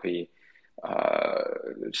觉得可以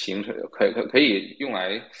形成可以用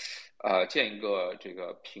来建一个这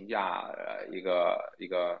个评价一个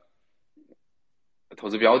投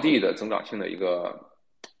资标的的增长性的一个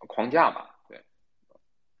框架吧。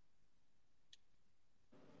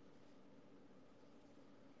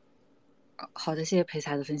好的，谢谢培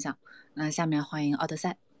才的分享。那下面欢迎奥德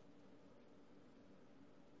赛。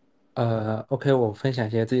OK，我分享一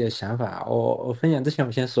些自己的想法。我分享之前，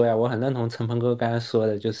我先说呀，我很认同陈鹏哥刚刚说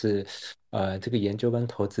的，就是这个研究跟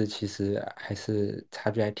投资其实还是差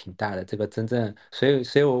距还挺大的。这个真正，所以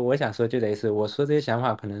我想说，就得是我说这些想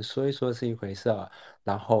法，可能说一说是一回事啊，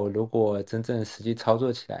然后如果真正实际操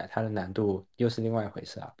作起来，它的难度又是另外一回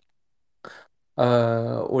事啊。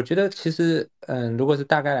我觉得其实，如果是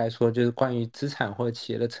大概来说，就是关于资产或者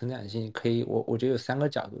企业的成长性，我觉得有三个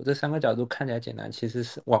角度，这三个角度看起来简单，其实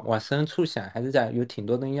是往深处想，还是有挺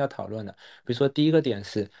多东西要讨论的。比如说，第一个点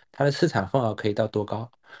是它的市场份额可以到多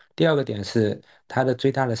高，第二个点是它的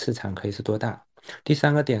最大的市场可以是多大，第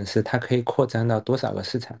三个点是它可以扩张到多少个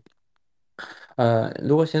市场。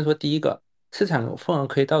如果先说第一个，市场份额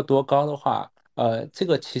可以到多高的话，这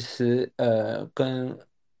个其实嗯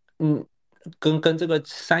跟这个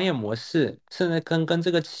商业模式，甚至跟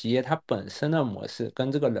这个企业它本身的模式，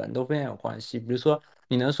跟这个人都非常有关系。比如说，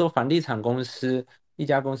你能说房地产公司一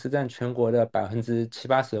家公司占全国的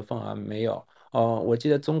70%-80%的份额没有？我记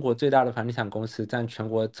得中国最大的房地产公司占全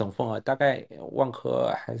国总份额大概万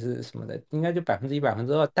科还是什么的，应该就1%、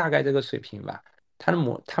2%，大概这个水平吧。它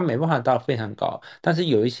没办法到非常高，但是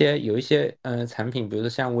有一些产品，比如说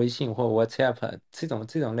像微信或 WhatsApp 这种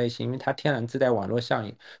类型，因为它天然自带网络效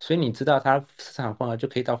应，所以你知道它市场份额就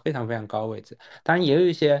可以到非常非常高的位置。当然也有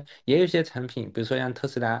一些产品，比如说像特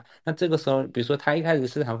斯拉，那这个时候，比如说它一开始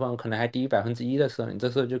市场份额可能还低于1%的时候，你这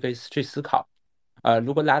时候就可以去思考，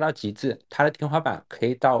如果拉到极致，它的天花板可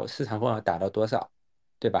以到市场份额达到多少，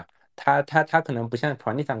对吧？它可能不像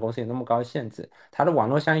房地产公司有那么高的限制，它的网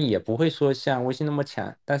络效应也不会说像微信那么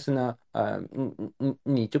强，但是呢，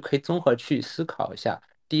你就可以综合去思考一下，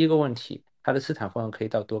第一个问题，它的市场份额可以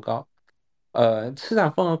到多高？市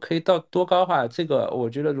场份额可以到多高的话，这个我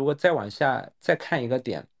觉得如果再往下再看一个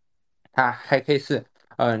点，它还可以是，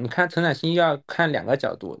你看成长性又要看两个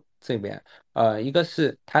角度，这边，一个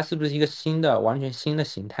是它是不是一个完全新的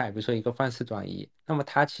形态，比如说一个范式转移，那么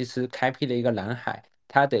它其实开辟了一个蓝海，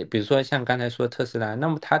它得比如说像刚才说特斯拉，那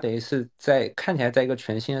么它等于是看起来在一个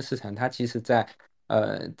全新的市场，它其实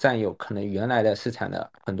占有可能原来的市场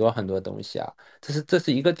的很多很多东西啊，这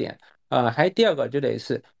是一个点。还有第二个就得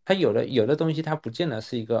是它有的东西它不见得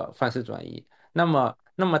是一个范式转移，那么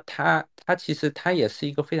它其实它也是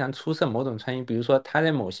一个非常出色某种创新，比如说它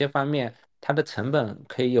在某些方面它的成本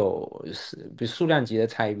可以有比如数量级的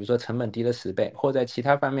差异，比如说成本低了10倍，或者在其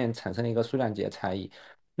他方面产生了一个数量级的差异，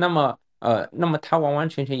那么它完完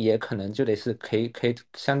全全也可能就得是可以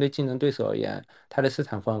相对竞争对手而言，它的市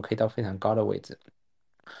场份额可以到非常高的位置。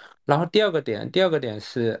然后第二个点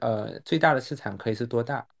是最大的市场可以是多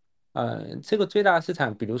大？这个最大的市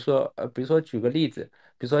场，比如说举个例子，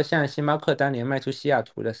比如说像星巴克当年卖出西雅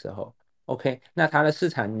图的时候，OK，那它的市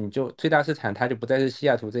场最大市场它就不再是西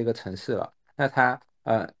雅图这个城市了，那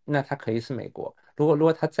它可以是美国。如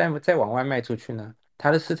果它再往外卖出去呢，它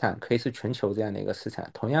的市场可以是全球这样的一个市场。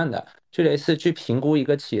同样的，就类似去评估一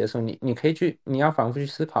个企业的时候，你要反复去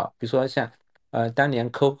思考，比如说像当年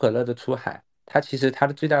可口可乐的出海。它其实它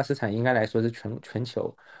的最大市场应该来说是全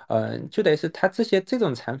球，就得是它这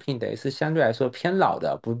种产品得是相对来说偏老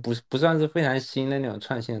的，不算是非常新的那种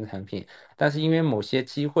创新的产品，但是因为某些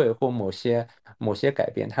机会或某些改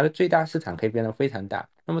变，它的最大市场可以变得非常大。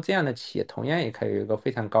那么这样的企业同样也可以有一个非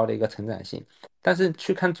常高的一个成长性。但是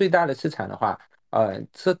去看最大的市场的话，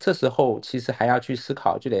这时候其实还要去思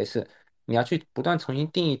考，就得是你要去不断重新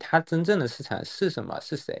定义它真正的市场是什么，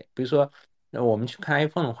是谁。比如说，我们去看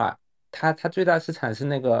iPhone 的话。它最大市场是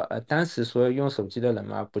那个当时所有用手机的人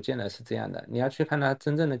吗？不见得是这样的。你要去看它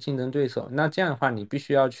真正的竞争对手，那这样的话，你必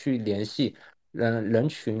须要去联系人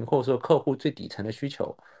群或者说客户最底层的需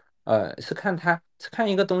求，是看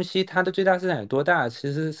一个东西它的最大市场有多大，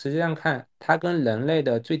其实实际上看它跟人类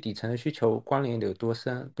的最底层的需求关联有多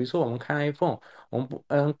深。比如说我们看 iPhone，我们不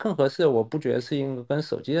更合适，我不觉得是用一个跟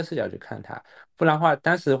手机的视角去看它，不然的话，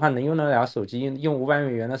当时的话能用得了手机用500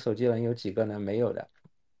美元的手机的人有几个呢？没有的。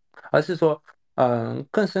而是说，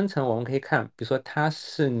更深层我们可以看，比如说它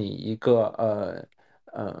是你一个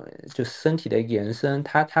就身体的一个延伸，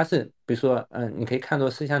它是比如说，你可以看作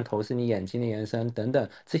摄像头是你眼睛的延伸等等，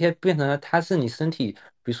这些变成了它是你身体，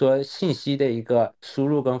比如说信息的一个输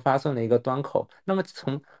入跟发送的一个端口。那么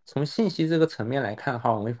从信息这个层面来看的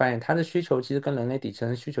话，我们会发现它的需求其实跟人类底层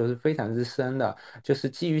的需求是非常之深的。就是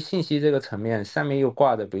基于信息这个层面，上面又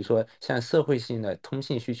挂的，比如说像社会性的通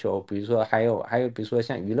信需求，比如说还有，比如说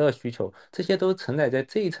像娱乐需求，这些都承载在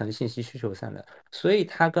这一层信息需求上的，所以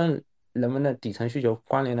它跟人们的底层需求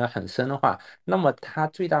关联的很深的话，那么它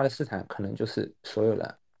最大的市场可能就是所有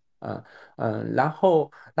人。然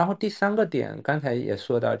后第三个点，刚才也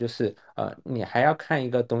说到，就是你还要看一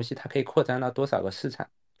个东西，它可以扩张到多少个市场。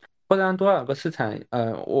扩张多少个市场？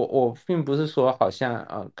我并不是说好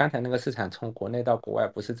像刚才那个市场从国内到国外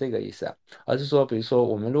不是这个意思啊，而是说，比如说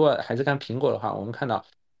我们如果还是看苹果的话，我们看到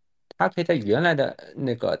它可以在原来的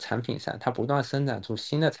那个产品上，它不断生产出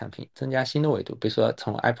新的产品，增加新的维度，比如说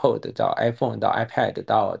从 iPod 到 iPhone 到 iPad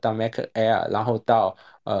到 Mac Air，然后到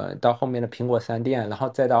后面的苹果商店，然后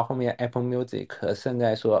再到后面 Apple Music，现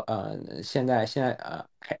在说现在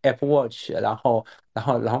Apple Watch，然后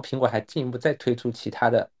苹果还进一步再推出其他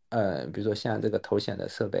的比如说像这个头显的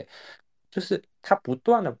设备，就是它不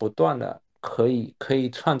断的可以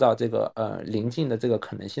创造这个临近的这个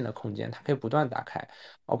可能性的空间，它可以不断打开。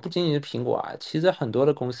哦，不仅仅是苹果啊，其实很多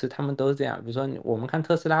的公司他们都是这样。比如说我们看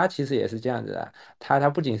特斯拉，其实也是这样子的。它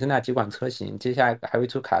不仅是那几款车型，接下来还会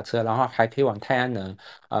出卡车，然后还可以往太阳能，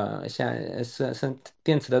像是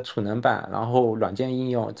电池的储能板，然后软件应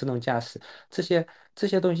用、自动驾驶这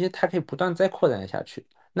些东西，它可以不断再扩展下去。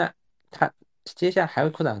那它接下来还会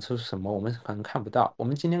扩展出什么？我们可能看不到。我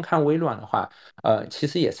们今天看微软的话，其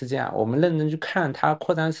实也是这样。我们认真去看它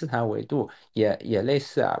扩张市场维度也类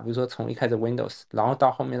似啊。比如说从一开始 Windows，然后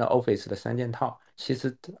到后面的 Office 的3件套，其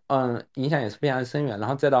实影响也是非常深远。然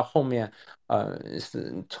后再到后面，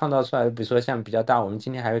是创造出来的，比如说像比较大，我们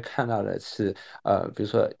今天还会看到的是，比如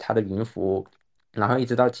说它的云服务。然后一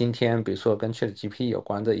直到今天，比如说跟 ChatGPT 有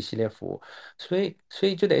关这一系列服务，所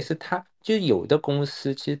以就得是就有的公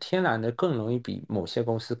司其实天然的更容易比某些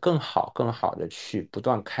公司更好的去不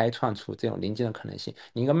断开创出这种临近的可能性。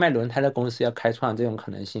你一个卖轮胎的公司要开创这种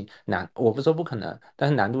可能性难，我不说不可能，但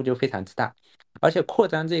是难度就非常之大。而且扩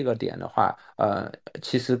张这个点的话，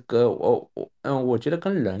其实我觉得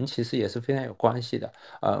跟人其实也是非常有关系的。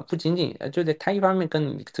不仅仅就是它一方面跟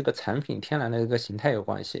你这个产品天然的一个形态有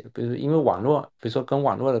关系，比如因为网络，比如说跟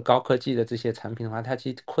网络的高科技的这些产品的话，它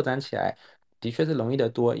其实扩展起来的确是容易得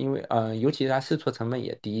多，因为尤其是它试错成本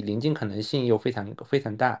也低，临近可能性又非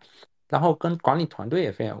常大。然后跟管理团队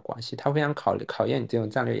也非常有关系，他非常考验你这种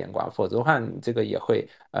战略眼光，否则的话，你这个也会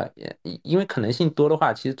因为可能性多的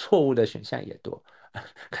话，其实错误的选项也多，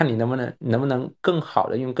看你能不能更好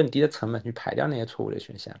的用更低的成本去排掉那些错误的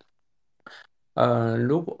选项。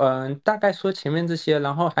如果大概说前面这些，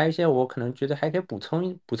然后还有一些我可能觉得还可以补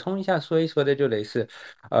充一下说一说的，就得是，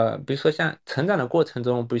比如说像成长的过程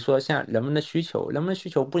中，比如说像人们的需求，人们的需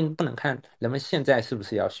求不能看人们现在是不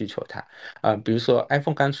是要需求它，比如说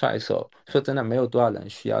iPhone 刚出来的时候，说真的没有多少人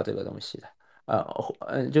需要这个东西的。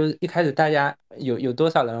就是一开始大家有多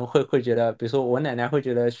少人会觉得，比如说我奶奶会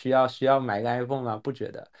觉得需要买个 iPhone 吗？不觉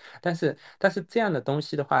得。但是这样的东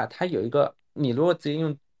西的话，它有一个，你如果直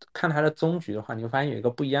接看它的终局的话，你会发现有一个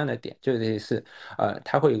不一样的点，就是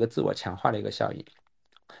它会有一个自我强化的一个效应。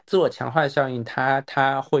自我强化的效应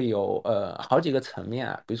它会有好几个层面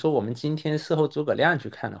啊。比如说我们今天事后诸葛亮去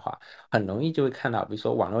看的话，很容易就会看到，比如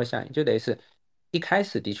说网络效应，就得是一开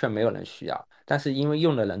始的确没有人需要，但是因为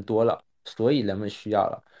用的人多了，所以人们需要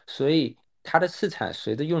了，所以它的市场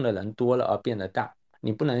随着用的人多了而变得大。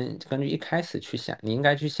你不能根据一开始去想，你应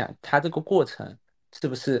该去想它这个过程是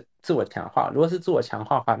不是自我强化。如果是自我强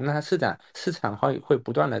化的话，那它市场会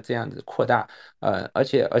不断的这样子扩大。而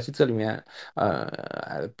且这里面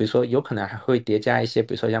比如说有可能还会叠加一些，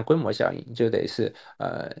比如说像规模效应，就得是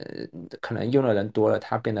可能用的人多了，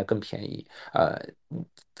它变得更便宜，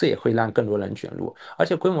这也会让更多人卷入。而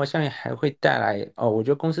且规模效应还会带来我觉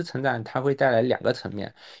得公司成长它会带来两个层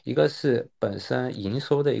面，一个是本身营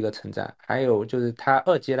收的一个成长，还有就是它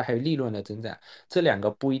二阶的还有利润的增长，这两个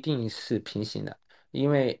不一定是平行的。因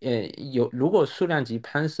为如果数量级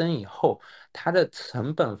攀升以后，它的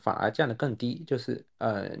成本反而降得更低，就是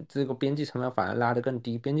这个边际成本反而拉得更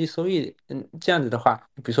低，边际收益这样子的话，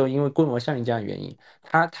比如说因为规模效应这样的原因，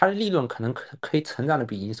它的利润可能可以成长的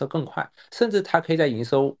比营收更快，甚至它可以在营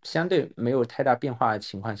收相对没有太大变化的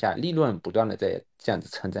情况下，利润不断的在这样子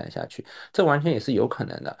成长下去，这完全也是有可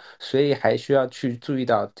能的。所以还需要去注意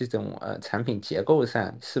到这种产品结构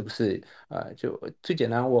上是不是就最简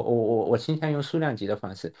单，我倾向用数量级的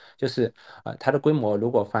方式，就是它的规模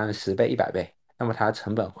如果翻10倍、100倍，那么它的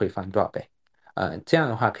成本会翻多少倍？这样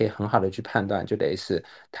的话可以很好的去判断，就得是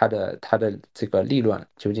它的这个利润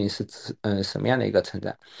究竟是什么样的一个成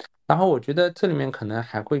长。然后我觉得这里面可能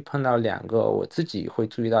还会碰到两个我自己会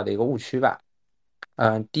注意到的一个误区吧。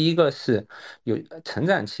第一个是成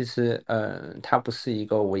长，其实它不是一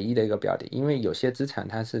个唯一的一个标的，因为有些资产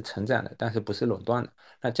它是成长的，但是不是垄断的。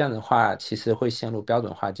那这样的话，其实会陷入标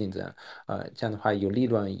准化竞争，这样的话有利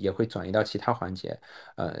润也会转移到其他环节，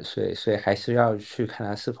所以还是要去看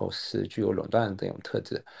它是否是具有垄断的这种特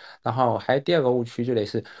质。然后还有第二个误区就得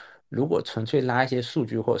是，如果纯粹拉一些数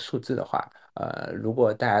据或数字的话，如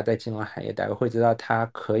果大家在金融行业，大家会知道它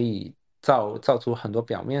可以造出很多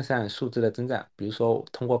表面上数字的增长，比如说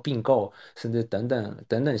通过并购，甚至等等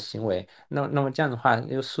等等行为。那么这样的话，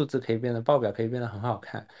那个数字可以变得报表可以变得很好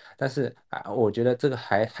看，但是我觉得这个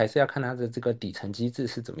还是要看它的这个底层机制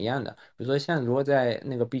是怎么样的。比如说像如果在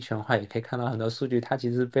那个币圈的话，也可以看到很多数据，它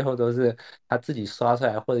其实背后都是它自己刷出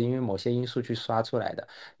来，或者因为某些因素去刷出来的。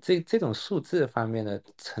这种数字方面的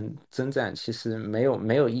增长其实没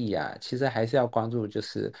有意义啊，其实还是要关注就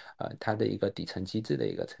是它的一个底层机制的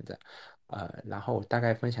一个成长。然后大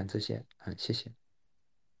概分享这些，谢谢。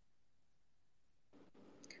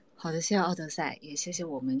好的，谢谢奥德赛，也谢谢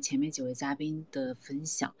我们前面几位嘉宾的分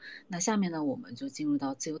享。那下面呢，我们就进入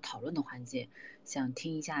到自由讨论的环节，想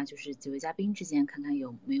听一下就是几位嘉宾之间看看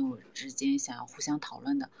有没有之间想要互相讨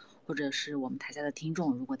论的，或者是我们台下的听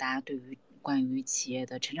众，如果大家对于关于企业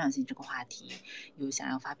的成长性这个话题有想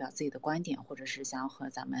要发表自己的观点，或者是想要和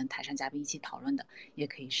咱们台上嘉宾一起讨论的，也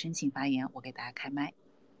可以申请发言，我给大家开麦。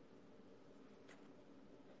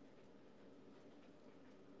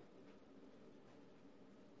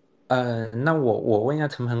那我问一下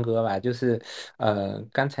陈鹏哥吧，就是，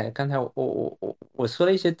刚才我说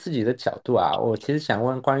了一些自己的角度啊，我其实想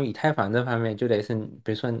问关于以太坊这方面，就得是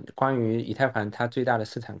比如说关于以太坊它最大的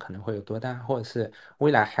市场可能会有多大，或者是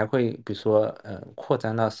未来还会比如说扩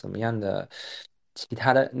张到什么样的其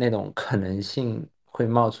他的那种可能性会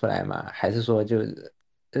冒出来吗？还是说就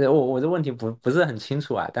我的问题不是很清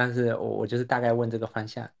楚啊，但是我就是大概问这个方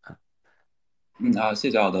向啊。谢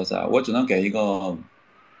谢奥德赛，我只能给一个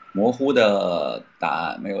模糊的答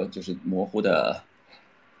案，没有就是模糊的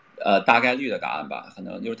大概率的答案吧，可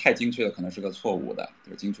能就是太精确的，可能是个错误的，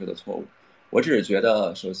就是精确的错误。我只是觉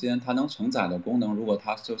得，首先它能承载的功能，如果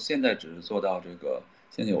它就现在只是做到这个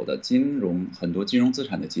现有的很多金融资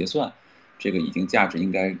产的结算，这个已经价值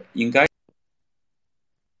应该。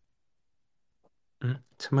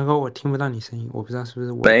陈梅哥，我听不到你声音，我不知道是不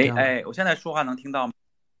是我喂，掉了我现在说话能听到吗？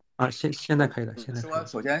啊？现在可以了，现在可以说了。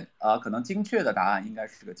首先可能精确的答案应该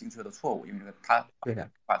是个精确的错误，因为这个它对的，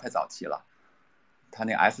画太早期了，它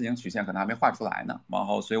那 S 型曲线可能还没画出来呢，然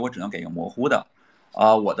后所以我只能给个模糊的。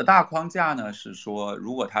我的大框架呢是说，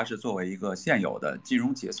如果它是作为一个现有的金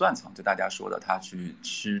融结算层，就大家说的它去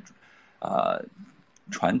吃，呃，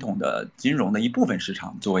传统的金融的一部分市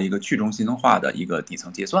场，作为一个去中心化的一个底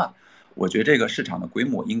层结算，我觉得这个市场的规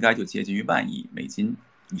模应该就接近于1万亿美金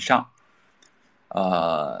以上。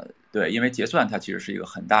对，因为结算它其实是一个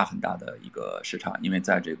很大很大的一个市场，因为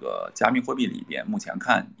在这个加密货币里边，目前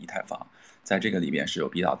看以太坊在这个里边是有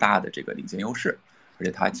比较大的这个领先优势，而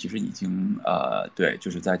且它其实已经对，就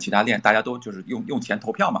是在其他链大家都就是用钱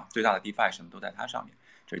投票嘛，最大的 DeFi 什么都在它上面，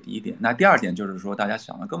这是第一点。那第二点就是说，大家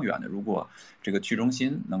想的更远的，如果这个去中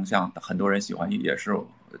心能像很多人喜欢，也是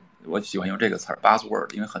我喜欢用这个词儿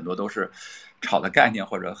buzzword， 因为很多都是炒的概念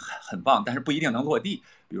或者很棒，但是不一定能落地。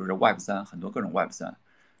比如说 Web3，很多各种 Web3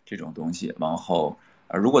这种东西，然后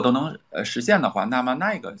如果都能实现的话，那么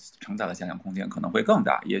那个承载的想象空间可能会更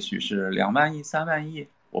大，也许是2万亿、3万亿，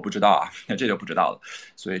我不知道啊，这就不知道了，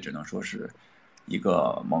所以只能说是一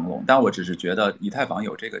个朦胧。但我只是觉得以太坊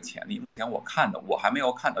有这个潜力。目前我还没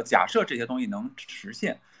有看到，假设这些东西能实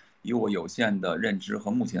现，以我有限的认知和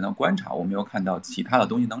目前的观察，我没有看到其他的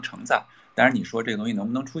东西能承载。但是你说这个东西能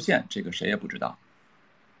不能出现，这个谁也不知道。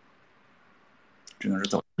只能是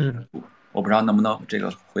走。我不知道能不能这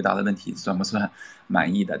个回答的问题算不算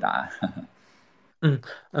满意的答案。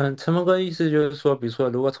陈峰哥意思就是说，比如说，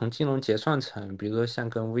如果从金融结算层，比如说像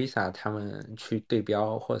跟 Visa 他们去对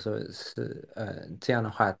标，或者说是这样的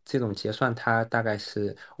话，这种结算它大概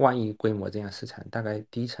是1万亿规模这样市场，大概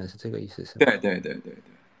第一层是这个意思是吗？对。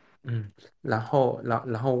然后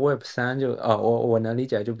Web3就我能理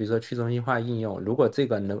解，就比如说去中心化应用，如果这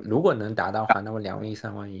个如果能达到的话，那么2万亿、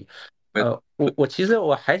3万亿。我其实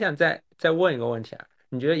我还想再问一个问题啊，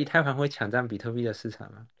你觉得以太坊会抢占比特币的市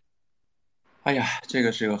场吗？哎呀，这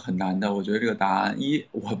个是个很难的。我觉得这个答案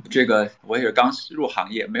我也是刚入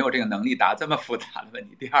行业，没有这个能力答这么复杂的问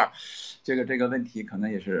题。第二，这个问题可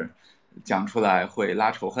能也是讲出来会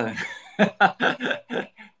拉仇恨。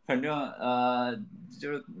反正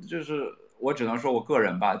就是我只能说我个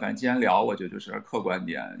人吧。反正既然聊，我觉得就是客观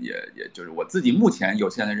点，也就是我自己目前有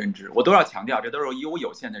限的认知，我都要强调，这都是以我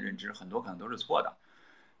有限的认知，很多可能都是错的。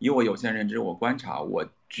以我有限认知，我观察，我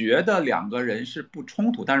觉得两个人是不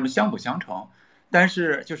冲突，但是相辅相成。但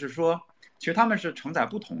是就是说，其实他们是承载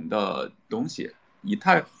不同的东西。以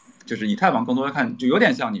太以太坊更多的看，就有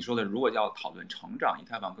点像你说的，如果要讨论成长，以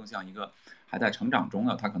太坊更像一个还在成长中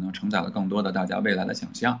的，它可能承载了更多的大家未来的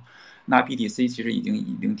想象。那 BTC 其实已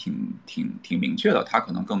经挺明确的，它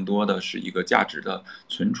可能更多的是一个价值的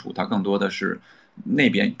存储，它更多的是那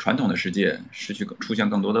边传统的世界出现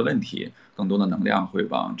更多的问题，更多的能量会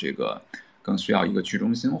往这个更需要一个去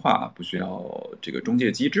中心化，不需要这个中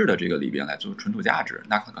介机制的这个里边来做存储价值。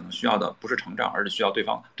那它可能需要的不是成长，而是需要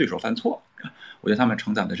对手犯错。我觉得他们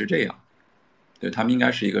承载的是这样，对，他们应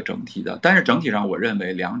该是一个整体的。但是整体上，我认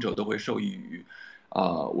为两者都会受益于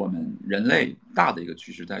我们人类大的一个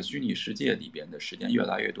趋势，在虚拟世界里边的时间越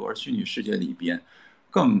来越多，而虚拟世界里边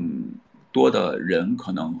更多的人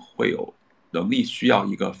可能会有能力需要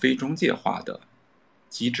一个非中介化的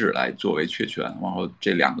机制来作为确权，然后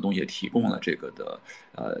这两个东西也提供了这个的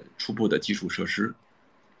初步的基础设施。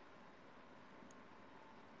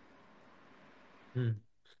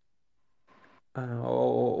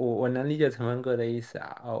我能理解陈文哥的意思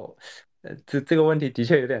啊。这个问题的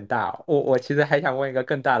确有点大。我其实还想问一个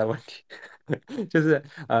更大的问题，就是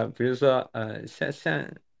比如说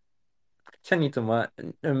像你怎么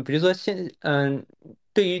比如说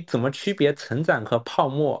对于怎么区别成长和泡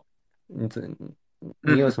沫，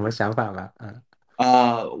你有什么想法吗？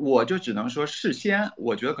我就只能说事先，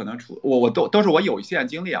我觉得可能我都是我有限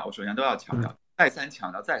经历啊，我首先都要强调，再三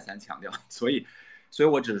强调，再三强调，所以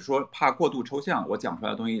我只是说怕过度抽象，我讲出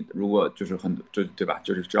来的东西如果就是对吧？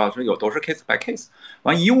就是只要是都是 case by case。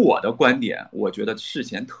完，以我的观点，我觉得事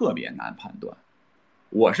前特别难判断。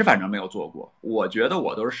我是反正没有做过，我觉得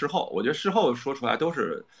我都是事后，我觉得事后说出来都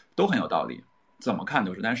很有道理，怎么看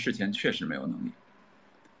都是，但是事前确实没有能力。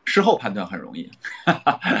事后判断很容易。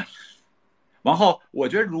然后我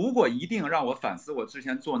觉得，如果一定让我反思我之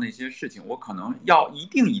前做那些事情，我可能一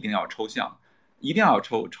定要抽象，一定要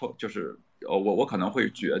就是我可能会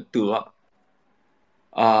觉得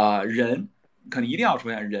人可能一定要出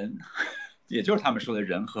现人，也就是他们说的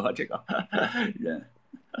人和这个人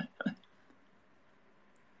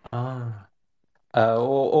啊。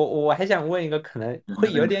我还想问一个可能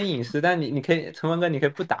会有点隐私，但你可以，陈文哥，你可以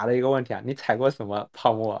不答的一个问题啊，你踩过什么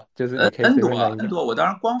泡沫？就是你可以 N 随多便跟一个。N 多，我当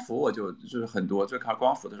然光伏就是很多，最开始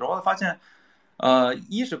光伏的时候，我发现，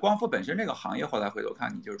一是光伏本身这个行业，后来回头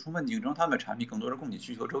看，你就是充分竞争，他们的产品更多是供给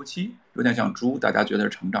需求周期，有点像猪，大家觉得是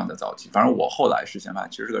成长的早期。反正我后来是发现，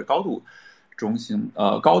其实是个高度中心，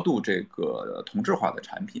高度这个同质化的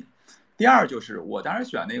产品。第二就是我当时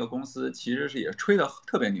选那个公司，其实是也吹得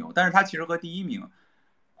特别牛，但是它其实和第一名。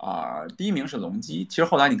第一名是隆基，其实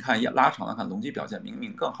后来你看拉长了看，隆基表现明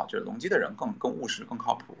明更好，就是隆基的人更务实、更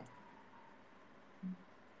靠谱。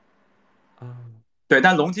对，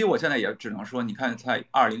但隆基我现在也只能说，你看在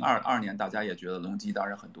2022年，大家也觉得隆基当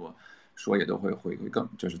然很多说也都会更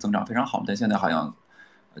就是增长非常好，但现在好像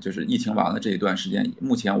就是疫情完了这一段时间，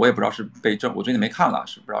目前我也不知道是我最近没看了，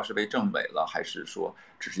是不知道是被证伪了，还是说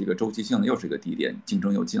只是一个周期性的，又是一个低点，竞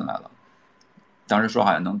争又进来了。当时说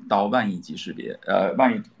好像能到万亿级识别，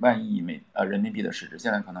万亿人民币的市值，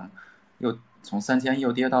现在可能又从3000亿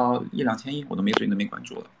又跌到1-2000亿，我都最近都没关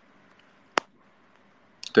注了。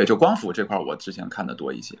对，就光伏这块，我之前看的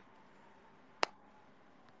多一些。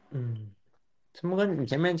陈木哥，你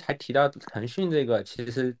前面还提到腾讯这个，其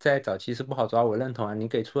实在早期是不好抓，我认同啊。你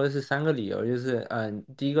给出的是3个理由，就是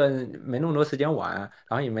第一个没那么多时间玩，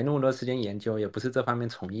然后也没那么多时间研究，也不是这方面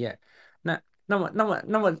从业。那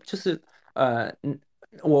么就是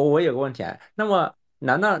我有个问题啊，那么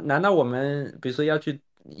难道我们比如说要去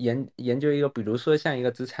研究一个，比如说像一个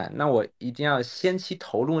资产，那我一定要先期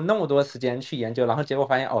投入那么多时间去研究，然后结果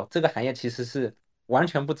发现哦，这个行业其实是完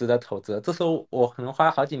全不值得投资，这时候我可能花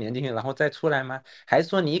好几年进去，然后再出来吗？还是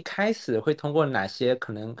说你一开始会通过哪些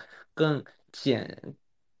可能更简，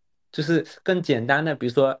就是更简单的，比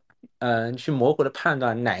如说去模糊的判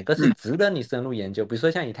断哪个是值得你深入研究？比如说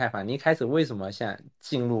像以太坊，你一开始为什么想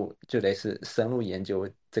进入就得是深入研究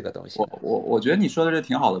这个东西呢？我觉得你说的是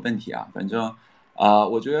挺好的问题啊，反正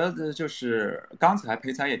我觉得就是刚才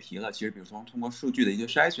培才也提了，其实比如说通过数据的一些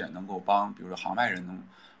筛选，能够帮比如说行外人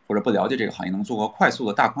或者不了解这个行业能做个快速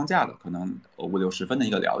的大框架的，可能50-60分的一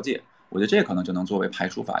个了解，我觉得这可能就能作为排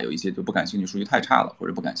除法。有一些就不感兴趣，数据太差了或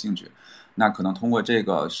者不感兴趣，那可能通过这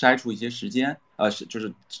个筛出一些时间，就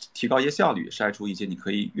是提高一些效率，筛出一些你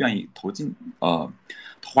可以愿意投进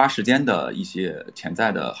花时间的一些潜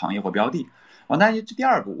在的行业或标的。但是第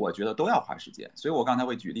二步，我觉得都要花时间，所以我刚才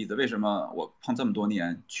会举例子，为什么我碰这么多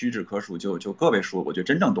年屈指可数就个位数，我觉得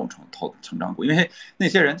真正懂成长股，因为那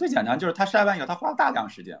些人最简单就是他筛完以后，他花了大量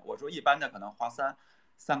时间。我说一般的可能花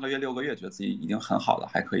三个月、6个月，觉得自己已经很好了，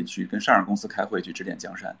还可以去跟上市公司开会去指点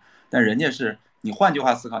江山。但人家是你换句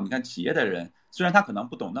话思考，你看企业的人，虽然他可能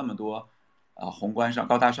不懂那么多宏观上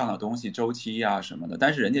高大上的东西、周期啊什么的，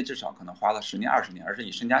但是人家至少可能花了10年、20年，而是以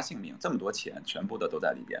身家性命这么多钱，全部的都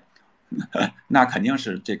在里边。那肯定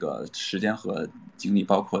是这个时间和精力，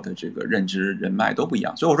包括的这个认知人脉都不一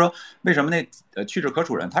样。所以我说，为什么那屈指可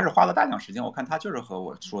数人，他是花了大量时间，我看他就是和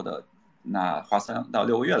我说的那花3到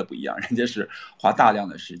6个月的不一样，人家是花大量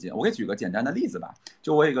的时间。我给举个简单的例子吧，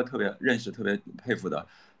就我有一个特别佩服的，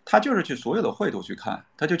他就是去所有的会都去看，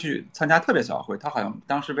他就去参加特别小的会，他好像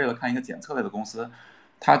当时为了看一个检测类的公司，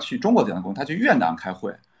他去中国检测公司，他去越南开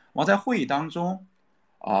会，然后在会议当中。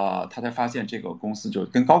他才发现这个公司就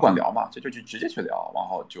跟高管聊嘛，就直接去聊，然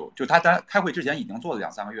后就他在开会之前已经做了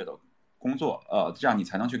2-3个月的工作，这样你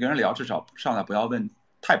才能去跟人聊，至少上来不要问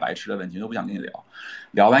太白痴的问题，都不想跟你聊。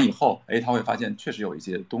聊完以后，他会发现确实有一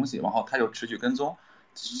些东西，然后他就持续跟踪，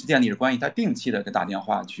建立着关系，他定期的给打电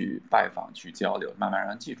话去拜访、去交流，慢慢让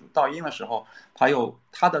人记住。到一的时候，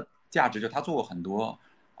他的价值就他做过很多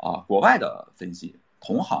国外的分析。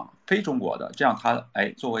同行非中国的，这样他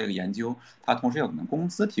做过一个研究，他同时又可能公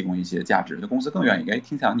司提供一些价值，就公司更愿意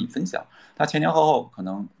听向你分享。他前后可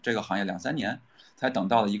能这个行业2-3年才等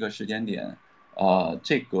到了一个时间点，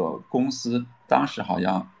这个公司当时好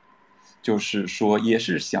像就是说也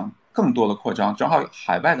是想更多的扩张，正好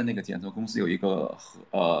海外的那个检测公司有一个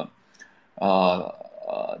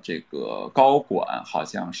这个高管好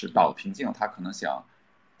像是到瓶颈，他可能想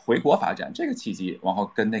回国发展，这个契机，然后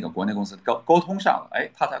跟那个国内公司沟通上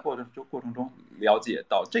了，他在过程中了解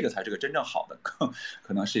到这个才是个真正好的，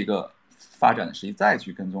可能是一个发展的时机，再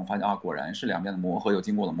去跟踪，发现果然是两边的磨合，又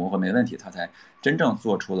经过了磨合没问题，他才真正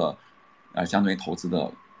做出了相对于投资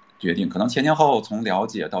的决定。可能前后从了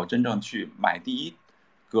解到真正去买第一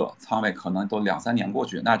个仓位可能都2-3年过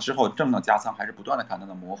去，那之后这么加仓还是不断的看它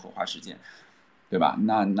的磨合花时间，对吧？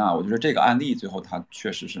那我觉得这个案例最后它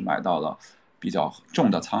确实是买到了比较重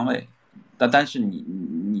的仓位，但是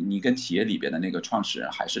你跟企业里边的那个创始人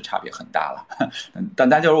还是差别很大了。但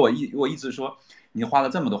就是我一直说，你花了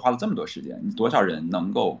这么多时间，你多少人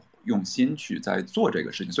能够用心去在做这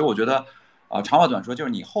个事情？所以我觉得，长话短说，就是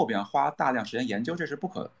你后边花大量时间研究，这是不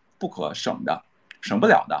可省的，省不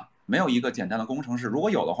了的。没有一个简单的工程师，如果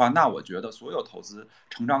有的话，那我觉得所有投资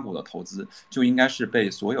成长股的投资就应该是被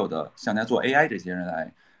所有的像在做 AI 这些人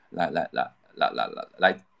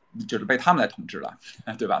来，就是被他们来统治了，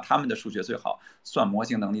对吧？他们的数学最好，算模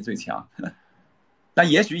型能力最强。但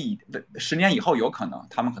也许10年以后有可能，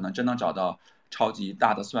他们可能真能找到超级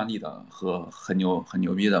大的算力的和很牛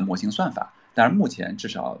逼的模型算法，但是至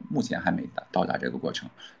少目前还没到达这个过程，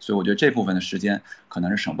所以我觉得这部分的时间可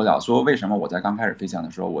能是省不了。所以为什么我在刚开始分享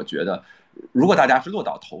的时候，我觉得如果大家是落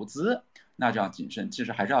到投资，那这样谨慎，其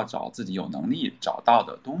实还是要找自己有能力找到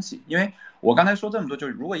的东西。因为我刚才说这么多，就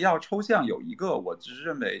是如果要抽象，有一个我只是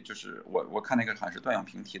认为，就是我看那个好像是段永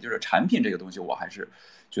平提，就是产品这个东西，我还是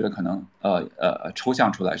觉得可能抽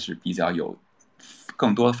象出来是比较有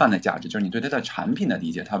更多泛的价值，就是你对它的产品的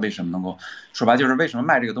理解，它为什么能够说白，就是为什么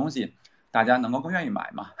卖这个东西，大家能够更愿意买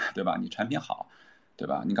嘛，对吧？你产品好。对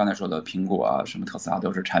吧？你刚才说的苹果啊，什么特斯拉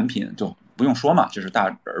都是产品，就不用说嘛，这是大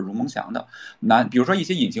耳濡目染的。比如说一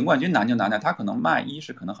些隐形冠军难就难在它可能卖，一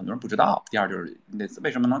是可能很多人不知道，第二就是为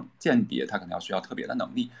什么能鉴别，它可能要需要特别的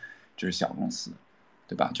能力，这是小公司，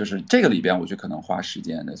对吧？就是这个里边，我觉得可能花时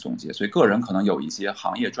间的总结，所以个人可能有一些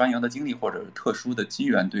行业专营的经历或者特殊的机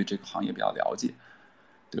缘，对这个行业比较了解。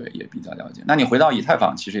对，也比较了解。那你回到以太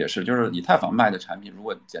坊，其实也是，就是以太坊卖的产品，如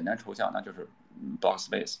果简单抽象，那就是block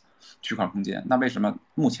space 区块空间。那为什么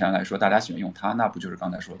目前来说大家喜欢用它？那不就是刚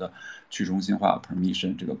才说的去中心化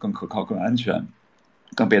permission 这个更可靠、更安全、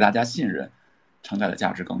更被大家信任，承载的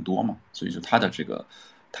价值更多嘛？所以就它的这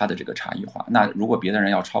个差异化。那如果别的人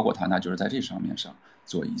要超过它，那就是在这上面上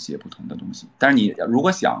做一些不同的东西。但是你如果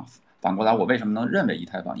想反过来，我为什么能认为以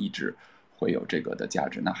太坊一直会有这个的价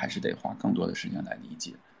值？那还是得花更多的时间来理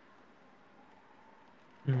解。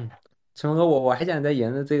陈峰哥，我还想再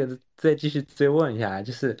沿着这个再继续追问一下，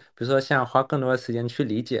就是比如说像花更多的时间去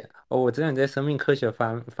理解，我知道你在生命科学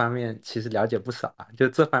方面其实了解不少啊，就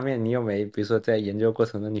这方面你有没比如说在研究过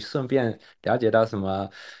程中，你顺便了解到什么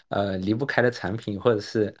离不开的产品，或者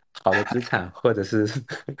是好的资产，或者是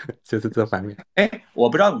就是这方面哎，我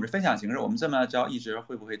不知道我们是分享形式，我们这么着一直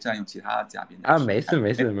会不会占用其他嘉宾的啊？时间？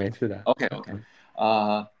没事的。OK，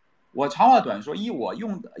我长话短说，我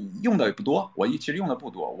用的也不多，其实用的不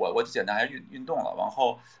多，我简单还是运动了。然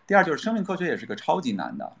后第二就是生命科学也是个超级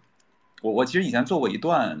难的，我其实以前做过一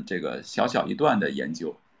段这个小一段的研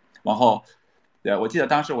究，然后对我记得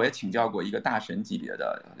当时我也请教过一个大神级别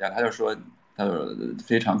的，他就说他就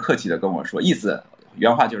非常客气的跟我说，意思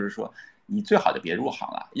原话就是说你最好就别入行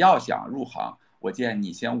了，要想入行，我建议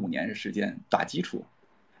你先5年的时间打基础。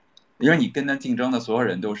因为你跟他竞争的所有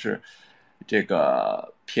人都是这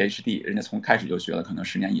个 PhD， 人家从开始就学了，可能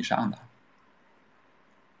10年以上的。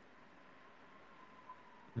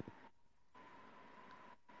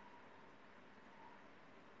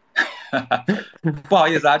不好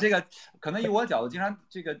意思啊，这个可能以我角度，经常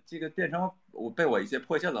这个变成被我一些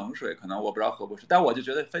泼一些冷水，可能我不知道合不合适，但我就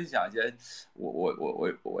觉得分享一些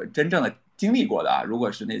我真正的经历过的啊。如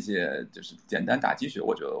果是那些就是简单打鸡血，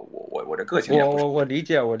我觉得我这个性也不是。我理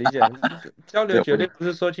解，交流绝对不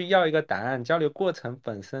是说去要一个答案，交流过程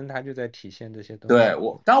本身它就在体现这些东西。对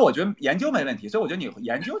当然我觉得研究没问题，所以我觉得你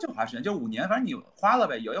研究就花时间，就5年，反正你花了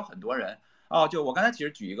呗，也有很多人。就我刚才其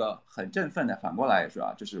实举一个很振奋的，反过来也是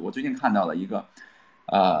啊，就是我最近看到了一个，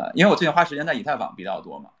因为我最近花时间在以太坊比较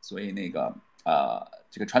多嘛，所以那个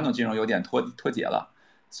这个传统金融有点脱节了，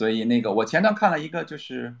所以那个我前段看了一个就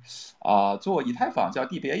是做以太坊叫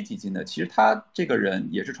DBA 基金的，其实他这个人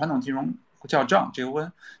也是传统金融叫John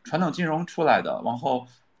J.O.N 传统金融出来的，然后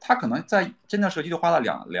他可能在真正设计就花了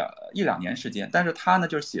一两年时间，但是他呢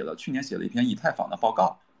就是去年写了一篇以太坊的报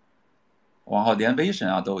告。然后连威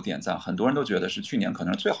神啊都点赞，很多人都觉得是去年可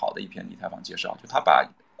能是最好的一篇以太坊介绍，就他把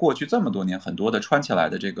过去这么多年很多的穿起来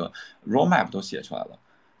的这个 roadmap 都写出来了。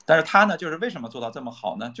但是他呢，就是为什么做到这么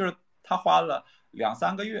好呢？就是他花了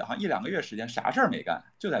2-3个月，好像1-2个月时间，啥事儿没干，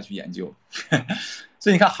就在去研究。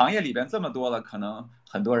所以你看，行业里边这么多了，可能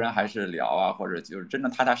很多人还是聊啊，或者就是真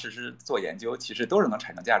正踏踏实实做研究，其实都是能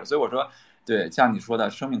产生价值。所以我说，对，像你说的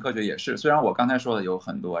生命科学也是，虽然我刚才说的有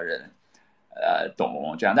很多人。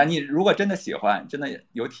懂这样，但你如果真的喜欢，真的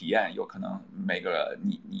有体验，有可能每个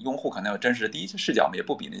你用户可能有真实的第一视角，也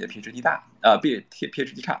不比那些 PhD 大，比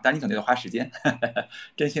PhD 差，但你可能要花时间，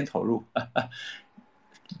真心投入。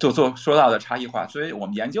说到的差异化，所以我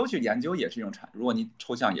们研究也是一种如果你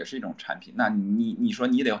抽象也是一种产品，那你说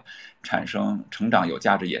你得产生成长有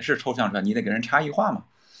价值，也是抽象出来，你得给人差异化嘛。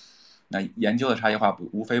那研究的差异化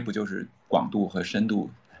无非不就是广度和深度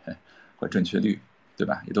和准确率，对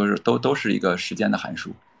吧？也都是一个时间的函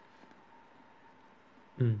数。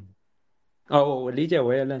我理解，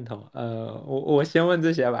我也认同。我先问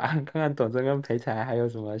这些吧，看看董真跟培才还有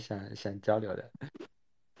什么想交流的。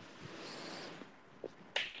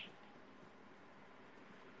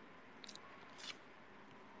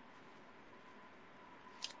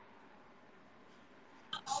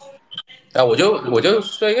我就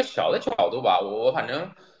说一个小的角度吧，我反正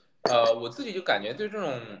我自己就感觉对这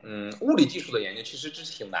种物理技术的研究其实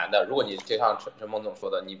是挺难的。如果你就像陈梦总说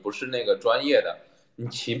的，你不是那个专业的，你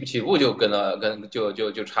起步就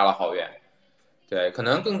就差了好远。对，可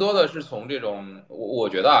能更多的是从这种我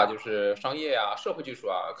觉得啊，就是商业啊、社会技术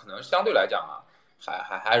啊，可能相对来讲啊，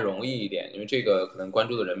还容易一点，因为这个可能关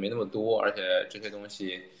注的人没那么多，而且这些东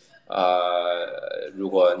西。如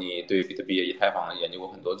果你对比特币、以太坊研究过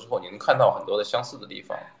很多之后，你能看到很多的相似的地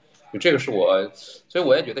方。就这个是所以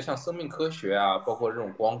我也觉得像生命科学啊，包括这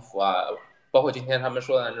种光伏啊，包括今天他们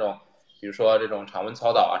说的那种，比如说这种常温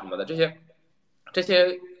操导啊什么的，这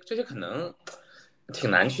些可能挺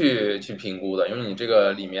难去评估的，因为你这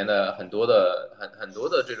个里面的很多的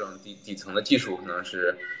这种底层的技术可能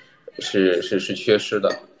是缺失的，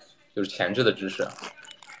就是前置的知识。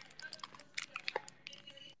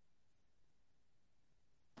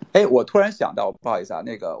哎，我突然想到，不好意思啊，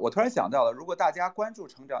我突然想到了，如果大家关注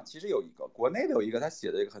成长，其实有一个国内的有一个他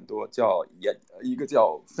写的一个很多一个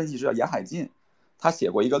叫分析师叫严海进，他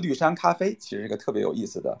写过一个绿山咖啡，其实是一个特别有意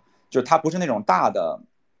思的，就是他不是那种大的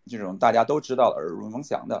这种大家都知道的耳熟能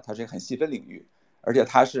详的，他是一个很细分领域，而且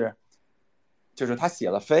就是他写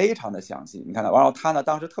了非常的详细，你看到，然后他呢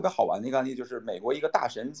当时特别好玩的一个案例就是美国一个大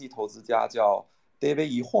神级投资家叫 David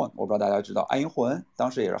Ehon， 我不知道大家知道，爱因魂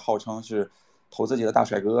当时也是号称是投资界的大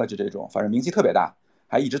帅哥，就这种，反正名气特别大，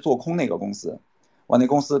还一直做空那个公司。我那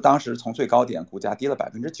公司当时从最高点股价跌了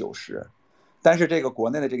90%，但是这个国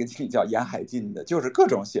内的这个经理叫严海进的，就是各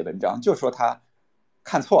种写文章，就说他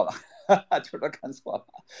看错了，就是他看错了。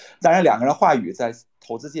当然，两个人话语在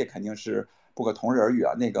投资界肯定是不可同日而语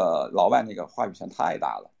啊。那个老外那个话语权太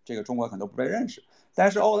大了，这个中国可能都不被认识。但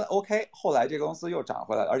是 OK， 后来这个公司又涨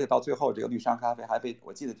回来了，而且到最后这个绿山咖啡还被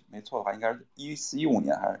我记得没错的话，应该是14、15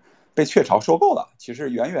年还是被雀巢收购了。其实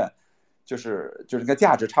远远就是那个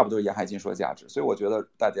价值差不多严海金说的价值，所以我觉得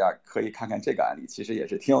大家可以看看这个案例，其实也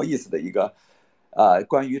是挺有意思的一个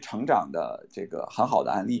关于成长的这个很好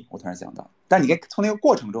的案例。我突然想到，但你从那个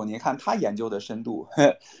过程中，你看他研究的深度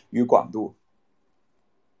与广度。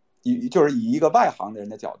就是以一个外行的人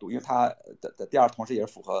的角度，因为他的第二，同时也是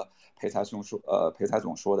符合裴才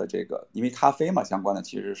总说的这个，因为咖啡嘛相关的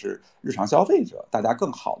其实是日常消费者，大家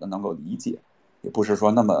更好的能够理解，也不是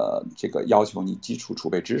说那么这个要求你基础储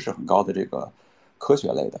备知识很高的这个科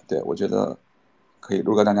学类的。对，我觉得可以，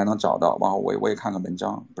如果大家能找到，然后我也看看文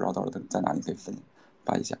章，不知道到时候在哪里可以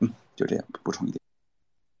发一下。就这样补充一点。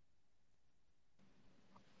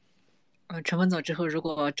陈文总之后如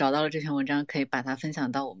果找到了这篇文章，可以把它分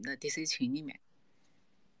享到我们的 DC 群里面。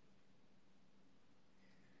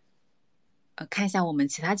看一下我们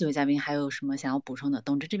其他几位嘉宾还有什么想要补充的，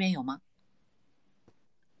董志这边有吗？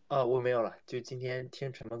我没有了，就今天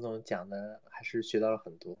听陈梦总讲的，还是学到了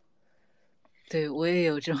很多。对，我也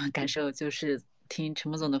有这种感受，就是听陈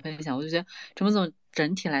梦总的分享，我就觉得陈梦总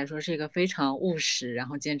整体来说是一个非常务实，然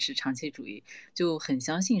后坚持长期主义，就很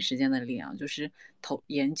相信时间的力量，就是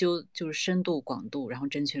研究就是深度广度，然后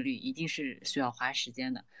正确率一定是需要花时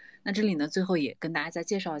间的。那这里呢，最后也跟大家再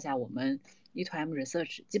介绍一下我们E2M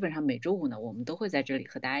Research，基本上每周五呢，我们都会在这里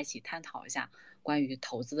和大家一起探讨一下关于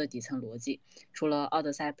投资的底层逻辑。除了奥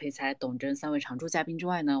德赛、培才、董真三位常驻嘉宾之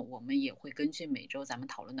外呢，我们也会根据每周咱们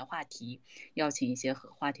讨论的话题，邀请一些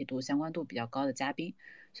和话题度相关度比较高的嘉宾。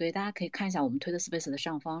所以大家可以看一下我们推特 Space 的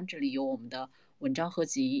上方，这里有我们的文章合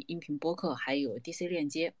集、音频播客，还有 DC 链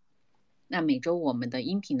接。那每周我们的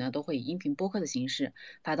音频呢，都会以音频播客的形式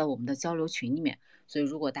发到我们的交流群里面。所以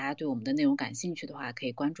如果大家对我们的内容感兴趣的话，可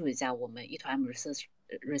以关注一下我们 E2M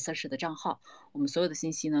Research 的账号，我们所有的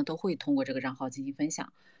信息呢都会通过这个账号进行分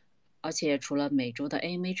享。而且除了每周的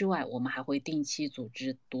AMA 之外，我们还会定期组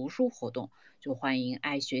织读书活动，就欢迎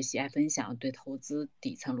爱学习、爱分享、对投资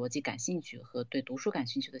底层逻辑感兴趣和对读书感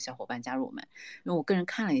兴趣的小伙伴加入我们。因为我个人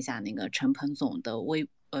看了一下那个陈鹏总的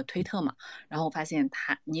推特嘛，然后发现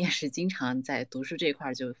你也是经常在读书这一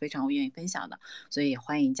块就非常愿意分享的，所以也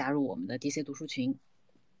欢迎加入我们的 DC 读书群。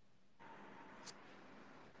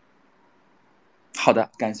好的，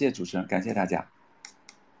感谢主持人，感谢大家。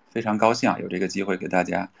非常高兴啊，有这个机会给大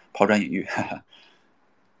家抛砖引玉。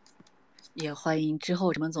也欢迎之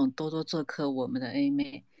后陈总多多做客我们的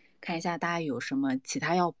AMA， 看一下大家有什么其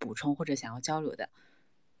他要补充或者想要交流的。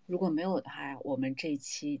如果没有的话，我们这一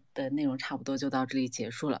期的内容差不多就到这里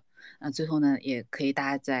结束了。那最后呢，也可以大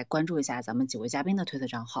家再关注一下咱们几位嘉宾的推特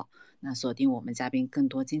账号，那锁定我们嘉宾更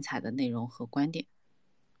多精彩的内容和观点。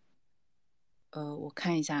我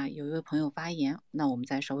看一下有一位朋友发言，那我们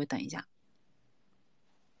再稍微等一下。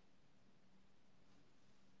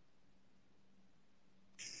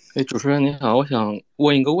主持人您好，我想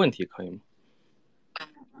问一个问题，可以吗？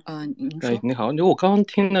您说。你好，我刚刚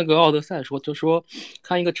听那个奥德赛说，就说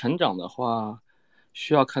看一个成长的话，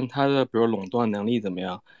需要看他的比如垄断能力怎么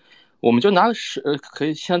样。我们就拿可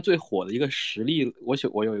以现在最火的一个实例，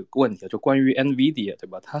我有一个问题，就关于 NVIDIA， 对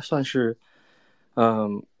吧？它算是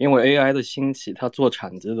因为 AI 的兴起，它做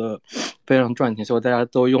产值的非常赚钱，所以大家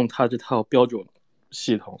都用它这套标准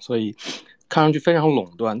系统，所以看上去非常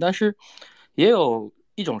垄断。但是也有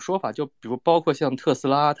一种说法，就比如包括像特斯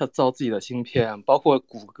拉，它造自己的芯片，包括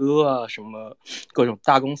谷歌啊，什么各种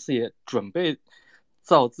大公司也准备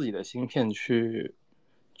造自己的芯片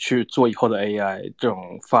去做以后的 AI 这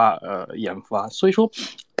种研发。所以说，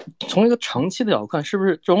从一个长期的角度看，是不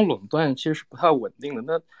是这种垄断其实是不太稳定的？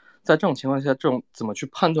那在这种情况下，这种怎么去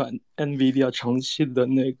判断 NVIDIA 长期的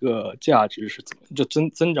那个价值是怎么，就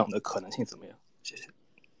增长的可能性怎么样？谢谢。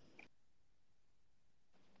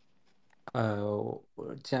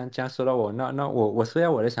既然说到我，那我说一下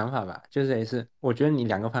我的想法吧，就是也是，我觉得你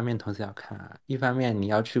两个方面同时要看啊。一方面你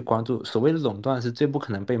要去关注所谓的垄断是最不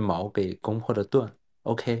可能被矛给攻破的盾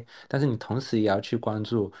，OK，但是你同时也要去关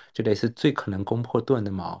注，就得是最可能攻破盾的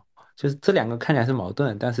矛，就是这两个看起来是矛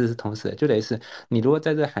盾，但是是同时的，就得是你如果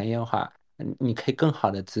在这个行业的话，你可以更好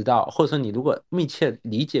的知道，或者说你如果密切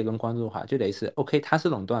理解跟关注的话，就得是 OK，它是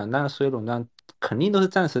垄断，那所有垄断肯定都是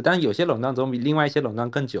暂时，但是有些垄断总比另外一些垄断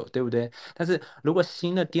更久，对不对？但是如果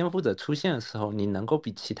新的颠覆者出现的时候，你能够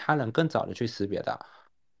比其他人更早的去识别到，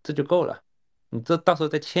这就够了。你这到时候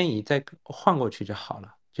再迁移再换过去就好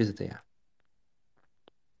了，就是这样。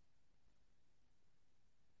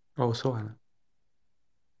哦，我说完了。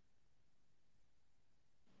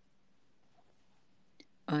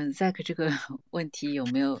Zack 这个问题有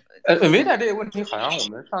没有？NVIDIA 这个问题好像我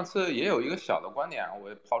们上次也有一个小的观点，我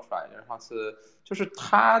也抛出来，就是上次就是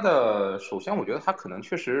它的，首先我觉得它可能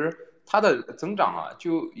确实它的增长啊，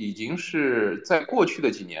就已经是在过去的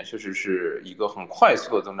几年确实是一个很快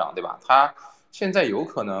速的增长，对吧？它现在有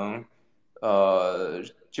可能，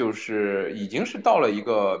就是已经是到了一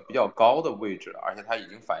个比较高的位置了，而且它已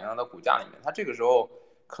经反映到股价里面，它这个时候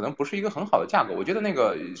可能不是一个很好的价格。我记得那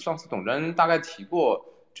个上次董真大概提过。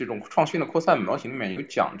这种创新的扩散模型里面有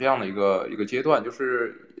讲这样的一个阶段，就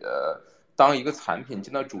是当一个产品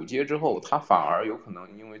进到主阶之后，它反而有可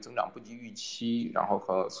能因为增长不及预期，然后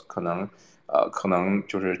可能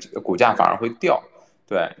就是股价反而会掉，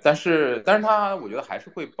对，但是它我觉得还是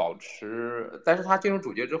会保持，但是它进入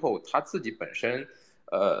主阶之后，它自己本身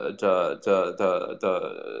的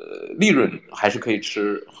利润还是可以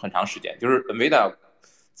吃很长时间，就是 NVIDIA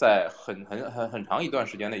在很长一段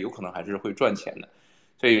时间内有可能还是会赚钱的。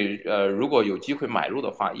所以如果有机会买入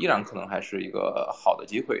的话，依然可能还是一个好的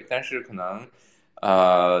机会。但是可能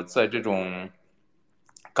在这种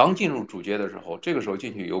刚进入主阶的时候，这个时候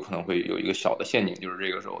进去有可能会有一个小的陷阱，就是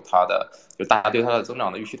这个时候就大家对它的增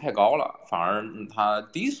长的预期太高了，反而它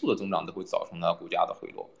低速的增长都会造成它股价的回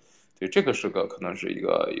落。所以这个是可能是一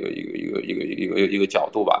个角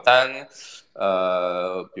度吧。当然，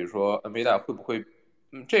比如说 NVIDIA 会不会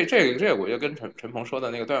这个，我觉得跟陈鹏说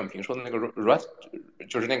的那个段永平说的那个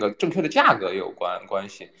就是那个正确的价格也有关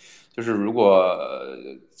系。就是如果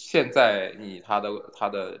现在它的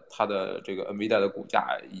这个 NVIDIA 的股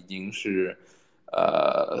价已经是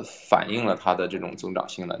反映了它的这种增长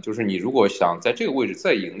性了，就是你如果想在这个位置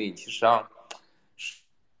再盈利，其实上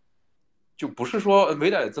就不是说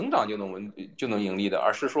NVIDIA 的增长就能盈利的，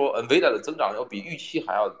而是说 NVIDIA 的增长要比预期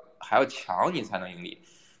还要强，你才能盈利。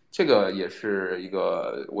这个也是一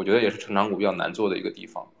个，我觉得也是成长股比较难做的一个地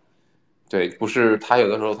方。对，不是它有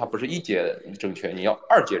的时候它不是一阶正确，你要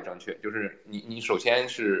二阶正确，就是你首先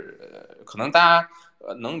是可能大家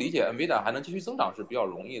能理解 NVIDIA 还能继续增长是比较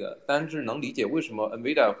容易的，但是能理解为什么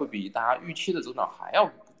NVIDIA 会比大家预期的增长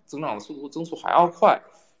的增速还要快，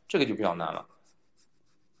这个就比较难了。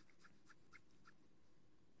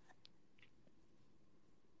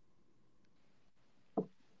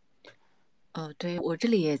对，我这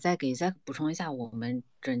里也再给 Zack 补充一下我们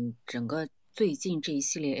整个最近这一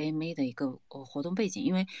系列 AMA 的一个活动背景，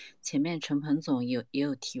因为前面陈鹏总也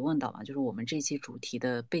有提问到嘛，就是我们这期主题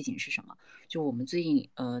的背景是什么？就我们最近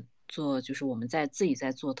就是我们自己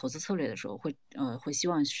在做投资策略的时候会希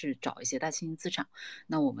望是找一些大新兴资产。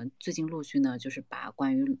那我们最近陆续呢就是把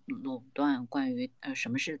关于垄断、关于什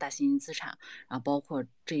么是大新兴资产，然后包括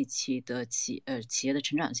这一期的企业的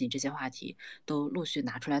成长性这些话题都陆续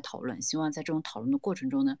拿出来讨论。希望在这种讨论的过程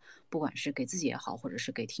中呢，不管是给自己也好，或者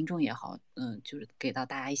是给听众也好，就是给到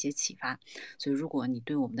大家一些启发。所以如果你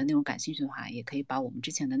对我们的内容感兴趣的话，也可以把我们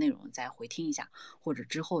之前的内容再回听一下，或者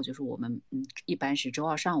之后就是我们一般是周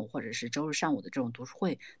二上午或者是周日上午的这种读书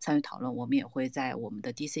会参与讨论，我们也会在我们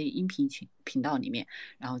的 DC 音频频道里面，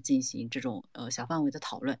然后进行这种小范围的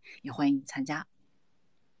讨论，也欢迎你参加。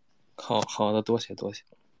好的，多谢。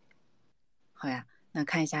好呀，那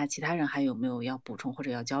看一下其他人还有没有要补充或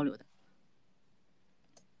者要交流的。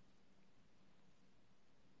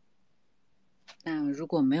那如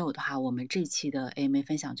果没有的话，我们这一期的 AMA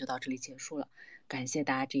分享就到这里结束了。感谢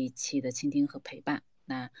大家这一期的倾听和陪伴。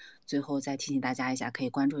那最后再提醒大家一下，可以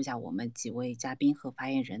关注一下我们几位嘉宾和发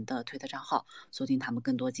言人的推特账号，锁定他们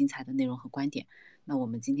更多精彩的内容和观点。那我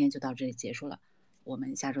们今天就到这里结束了，我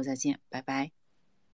们下周再见，拜拜。